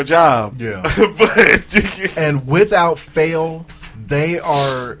to do your job. Yeah. But and without fail, they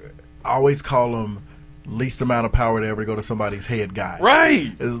are, I always call them least amount of power to ever go to somebody's head guy.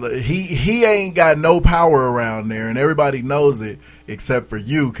 Right. It's like, he ain't got no power around there, and everybody knows it except for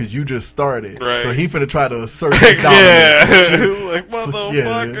you because you just started. Right. So he finna try to assert his dominance. With you. Like,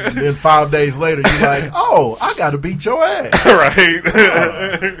 motherfucker. And then 5 days later, you're like, oh, I gotta beat your ass. Right.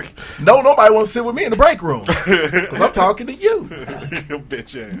 No, nobody wants to sit with me in the break room because I'm talking to you.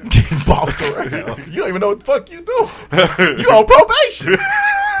 Bitch ass. Boss around. You don't even know what the fuck you do. You on probation.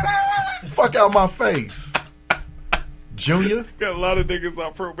 Fuck out my face. Junior? Got a lot of niggas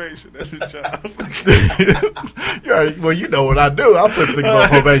on probation at the job. You already, well, you know what I do. I put niggas on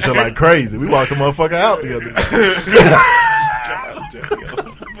probation like crazy. We walked the motherfucker out the other day.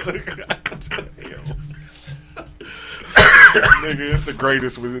 Nigga, it's the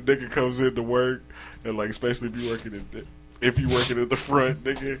greatest when the nigga comes into work and like, especially if you working at the front,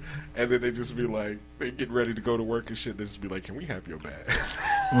 nigga, and then they just be like, they get ready to go to work and shit. They just be like, "Can we have your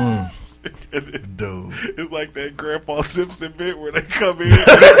bag?" Dude, it's like that Grandpa Simpson bit where they come in, and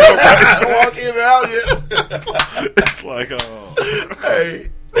they walk in and out. Yeah, it's like, oh,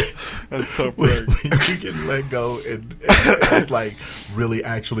 hey. That's tough when you get let go and it's like really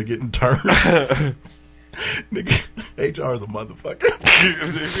actually getting turned. Nigga, HR is a motherfucker.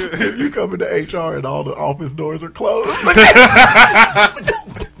 If you come into HR and all the office doors are closed.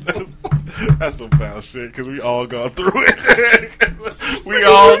 That's some foul shit because we all gone through it. We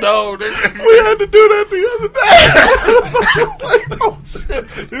all know. Nigga. We had to do that the other day. It's like, oh shit,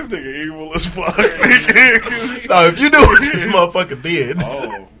 this nigga evil as fuck. Nigga. No, if you knew what this motherfucker did,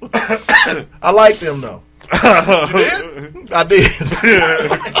 I like them though. You did? I did.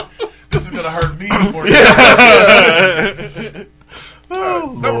 This is gonna hurt me more.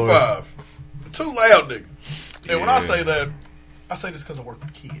 Oh, number Lord. 5, too loud nigga. And when I say that, I say this because I work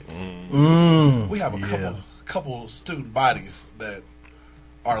with kids. We have a couple student bodies that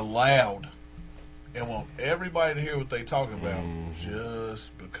are loud and want everybody to hear what they talking about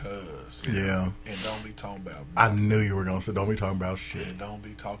just because. Yeah. And don't be talking about nothing. I knew you were gonna say don't be talking about shit. And don't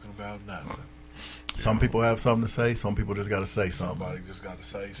be talking about nothing. Some people have something to say. Some people just got to say something. Somebody just got to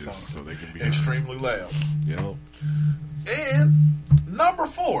say something. So they can be extremely loud. Yep. And number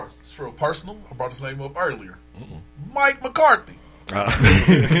 4, it's real personal. I brought his name up earlier. Mike McCarthy. God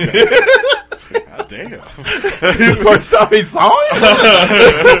damn. The first time he saw him?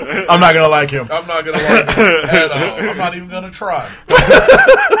 I'm not going to like him. I'm not going to like him at all. I'm not even going to try.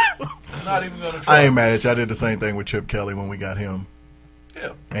 I ain't mad at you. I did the same thing with Chip Kelly when we got him.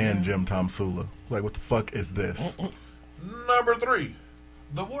 Yeah. And Jim Tom Sula. It's like, what the fuck is this? Number 3,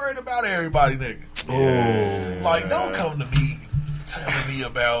 the worried about everybody nigga. Oh. Like, don't come to me telling me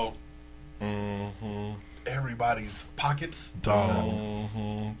about everybody's pockets. Dog.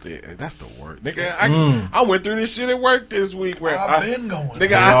 Yeah, that's the word. Nigga, I went through this shit at work this week where I've been going.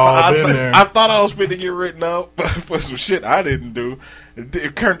 Nigga, I thought I was fit to get written up for some shit I didn't do.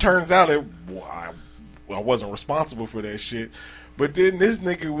 It turns out I wasn't responsible for that shit. But then this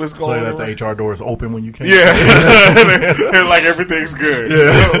nigga was going. So that the HR door is open when you came. Yeah, and like everything's good.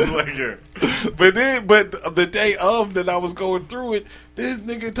 Yeah, I was like, yeah. But the day of that I was going through it, this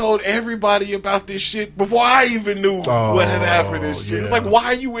nigga told everybody about this shit before I even knew what had happened. For this shit. Yeah. It's like, why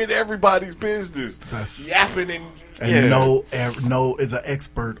are you in everybody's business? That's yapping and no is an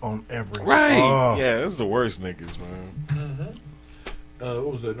expert on everything. Right? Oh. Yeah, that's the worst niggas, man. What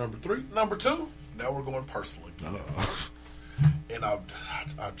was that? Number 3, number 2. Now we're going personally. And I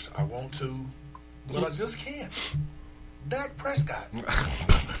want to, but I just can't. Dak Prescott.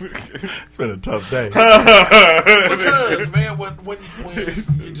 It's been a tough day. Because, man, when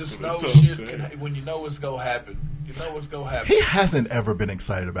you just know shit, when you know it's gonna happen, you know what's gonna happen. He hasn't ever been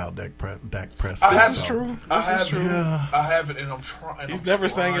excited about Dak Prescott. This is true. I haven't, and I'm trying. He's never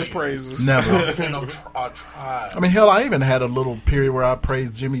sang his praises. Never. And I tried. I mean, hell, I even had a little period where I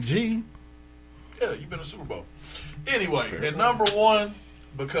praised Jimmy G. Yeah, you've been to Super Bowl. Anyway, and number 1,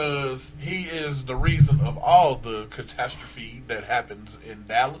 because he is the reason of all the catastrophe that happens in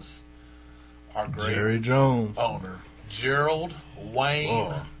Dallas. Our great Jerry Jones owner, Gerald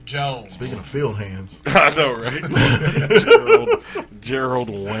Wayne Jones. Speaking of field hands, I know, right? Gerald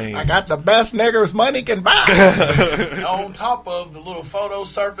Wayne. I got the best niggers money can buy. On top of the little photo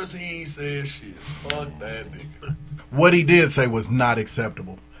surface, he said, "Shit, fuck that nigga." What he did say was not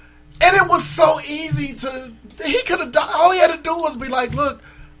acceptable. And it was so easy to. He could have done. All he had to do was be like, "Look,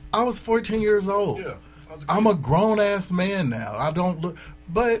 I was 14 years old. Yeah, I'm a grown ass man now. I don't look,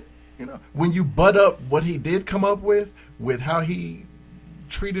 but you know, when you butt up what he did come up with how he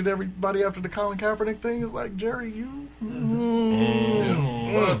treated everybody after the Colin Kaepernick thing, it's like, Jerry, you. Fuck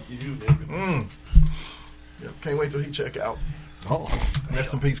you, nigga. Yep, can't wait till he check out. Oh,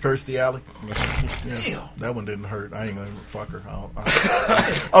 rest in peace, Kirstie Alley. Yeah, that one didn't hurt. I ain't gonna fuck her.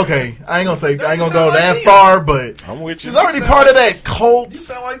 Okay, I ain't gonna go that far, but I'm with you. She's already part of that cult. You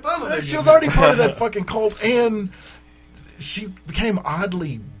sound like the other nigga. She was already part of that fucking cult, and she became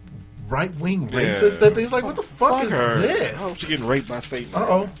oddly right-wing racist. That thing's like, what the fuck is her. this? I hope she getting raped by Satan.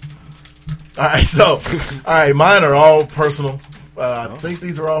 All right, mine are all personal. I think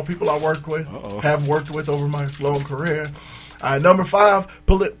these are all people I work with, have worked with over my long career. Number 5,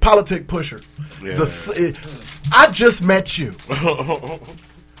 politic pushers. Yeah. I just met you.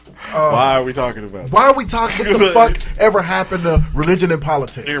 Why are we talking about that? Why are we talking? What the fuck ever happened to religion and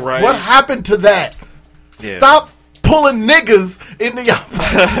politics? You're right. What happened to that? Yeah. Stop pulling niggas into your...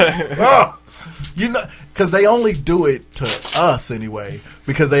 You know, because they only do it to us anyway,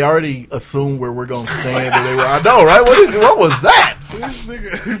 because they already assume where we're going to stand. And I know, right? What was that?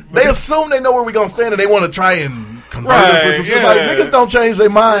 They assume they know where we're going to stand, and they want to try and convert us or some shit. Like, niggas don't change their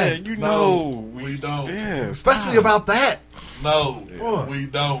mind. Yeah, we don't. Yeah, especially about that. No, we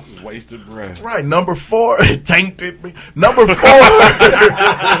don't. Wasted breath. Right, number 4, it tainted me. Number 4,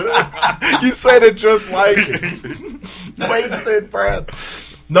 you said it just like it. Wasted breath.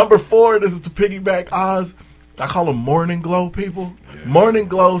 Number 4, this is to piggyback Oz. I call them morning glow people. Yeah. Morning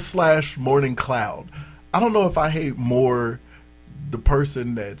glow / morning cloud. I don't know if I hate more the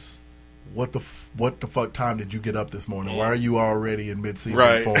person that's what the fuck time did you get up this morning? Why are you already in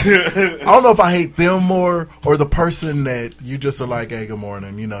mid-season 4? I don't know if I hate them more or the person that you just are like, hey, good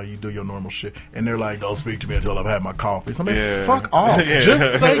morning, you know, you do your normal shit, and they're like, don't speak to me until I've had my coffee. So, fuck off. Yeah.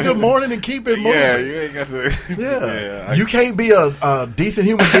 Just say good morning and keep it moving. Yeah, you ain't got to. Yeah. You can't be a decent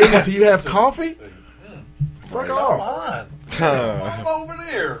human being until you have coffee? Fuck off. I'm over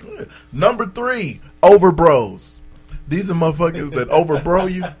there. Number 3, over bros. These are motherfuckers that over bro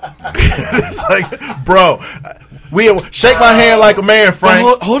you. It's like, bro, shake my hand like a man,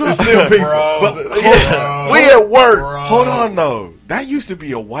 Frank. Hold on. It's still people. We at work. Hold on, though. That used to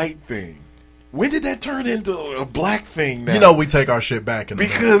be a white thing. When did that turn into a black thing now? You know, we take our shit back.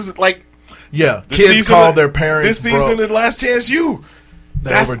 Because, like... Yeah, kids call their parents, this season of Last Chance U.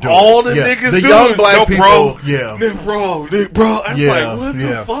 That's overdo all the it. niggas the do. young black people, bro. Yeah. Bro. I'm like, what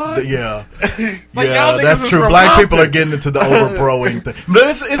the fuck? Like, that's true. Black people are getting into the over broing thing. But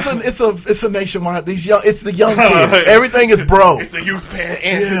it's a nationwide. It's the young kids. Everything is bro. It's a youth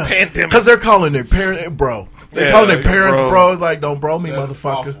pandemic. Because they're calling their parents bro. They're calling their parents bro. It's like, don't bro me,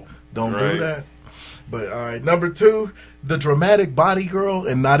 motherfucker. Awful. Don't do that. But all right, number 2, the dramatic body girl,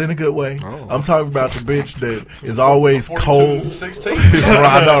 and not in a good way. I'm talking about the bitch that is always cold. 16.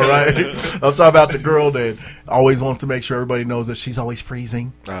 I know, right? I'm talking about the girl that always wants to make sure everybody knows that she's always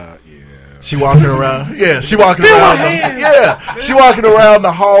freezing. Yeah. She walking around. Yeah, she walking around. She walking around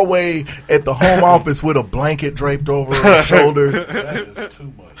the hallway at the home office with a blanket draped over her shoulders. That is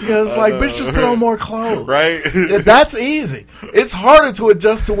too much. Yeah, it's like, bitch, just put on more clothes. Right? Yeah, that's easy. It's harder to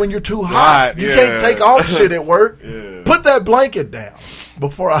adjust to when you're too hot. You can't take off shit at work. Yeah. Put that blanket down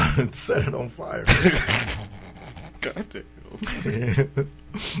before I set it on fire. God damn.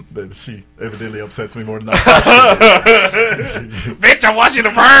 That she evidently upsets me more than I Bitch, I want you to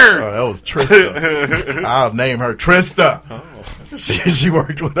burn. Oh, that was Trista. I'll name her Trista. She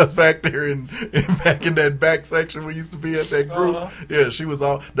worked with us back there back in that back section we used to be at that group. Yeah, she was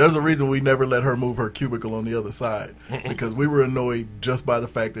all. There's a reason we never let her move her cubicle on the other side, because we were annoyed just by the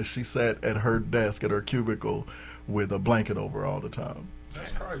fact that she sat at her desk at her cubicle with a blanket over all the time.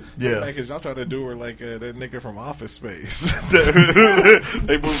 That's crazy. Yeah, because y'all tried to do her like that nigga from Office Space. They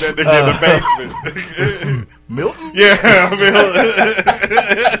moved that nigga in the basement. Milton? Yeah, Milton.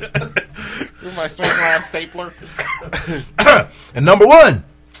 With my swing line stapler. And number 1,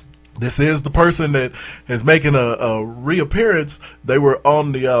 this is the person that is making a reappearance. They were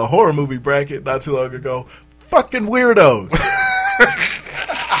on the horror movie bracket not too long ago. Fucking weirdos.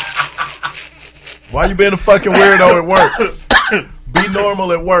 Why you being a fucking weirdo at work? Be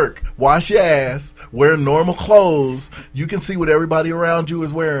normal at work. Wash your ass. Wear normal clothes. You can see what everybody around you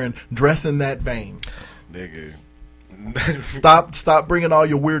is wearing. Dress in that vein. Nigga. Stop bringing all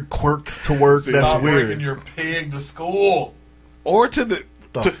your weird quirks to work. That's stop weird. Bringing your pig to school. Or to the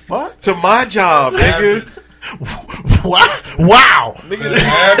fuck? To my job, nigga. Wow. Nigga,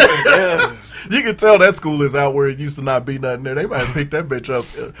 you can tell that school is out where it used to not be nothing there. They might have picked that bitch up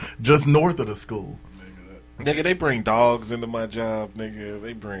just north of the school. Nigga, they bring dogs into my job, nigga.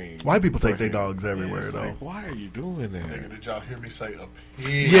 They bring... White people take their dogs everywhere, it's though. like, why are you doing that? Nigga, did y'all hear me say a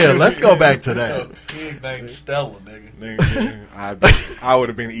pig? Yeah, let's go back to that. A pig named Stella, nigga. I would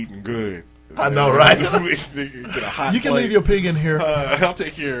have been eating good. I know, right? Get a hot You can plate. leave your pig in here. I'll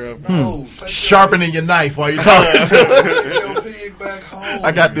take care of Sharpening your knife while you're talking. Your pig back home.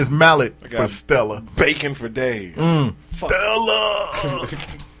 I got this mallet for Stella. Bacon for days. Stella!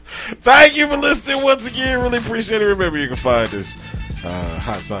 Thank you for listening once again. Really appreciate it. Remember, you can find us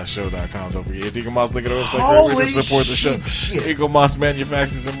hotsauceshow.com. Don't forget, Eagle Moss, link at our website. Holy to support the show. shit. Eagle Moss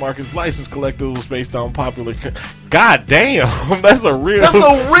manufactures and markets licensed collectibles based on popular. God damn, that's a real. That's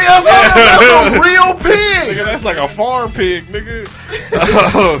a real pig. Nigga, that's like a farm pig, nigga.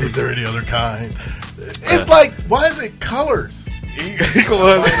 Is there any other kind? It's like, why is it colors? Eagle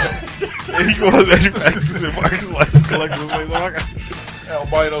Moss manufactures and markets licensed collectibles based on.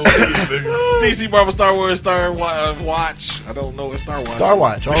 Albino nigga. DC Marvel Star Wars Star Watch. I don't know what Star Watch Star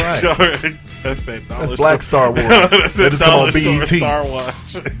Watch, all right. That's that dollar That's Black Star Wars. That is come on BET. Star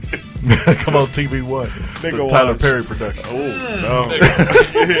Watch. Come on TV One. The Tyler Perry production. Oh no!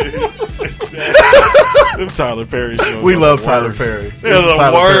 Them Tyler Perry shows. We love Tyler Perry. They're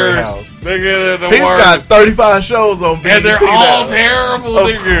the worst. Nigga, they're the He's worst. got 35 shows on BET. And they're all terrible, Of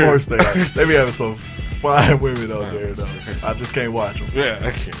nigga. course they are. They be having some fine women on there, though. I just can't watch them. Yeah, I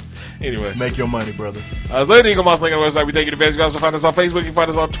can't. Anyway. Make your money, brother. So Eagle Moss, link on the website. We take you to advantage. You can also find us on Facebook. You can find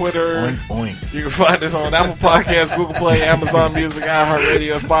us on Twitter. Oink, oink. You can find us on Apple Podcasts, Google Play, Amazon Music,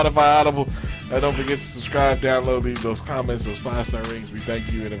 iHeartRadio, Spotify, Audible. Don't forget to subscribe, download, leave those comments, those 5-star ratings. We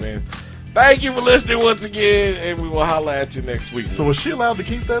thank you in advance. Thank you for listening once again, and we will holla at you next week. So was she allowed to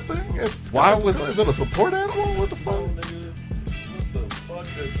keep that thing? Is it a support animal? What the fuck? What the fuck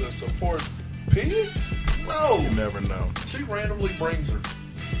did the support pig? No. You never know. She randomly brings her.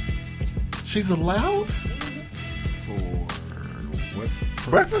 She's allowed? For what?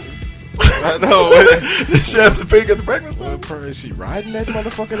 Breakfast? I know. Did she have the pig at the breakfast time? Is she riding that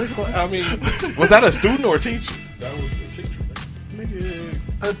motherfucker? I mean, was that a student or a teacher? That was the teacher. Nigga.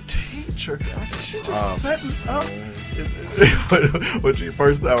 A teacher? So she just setting up. When she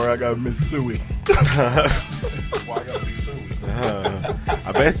first hour, I got Miss Suey. Why I gotta be Suey?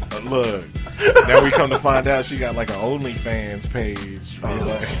 I bet. Look, now we come to find out she got like an OnlyFans page.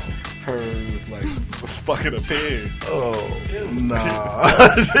 Like her like fucking a pig. Oh, nah.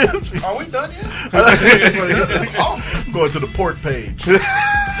 Are we done yet? I'm going to the port page.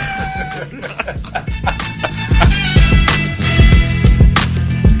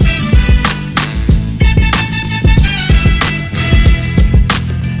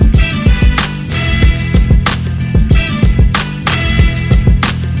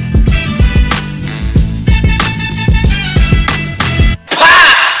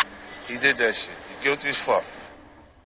 He did that shit. He guilty as fuck.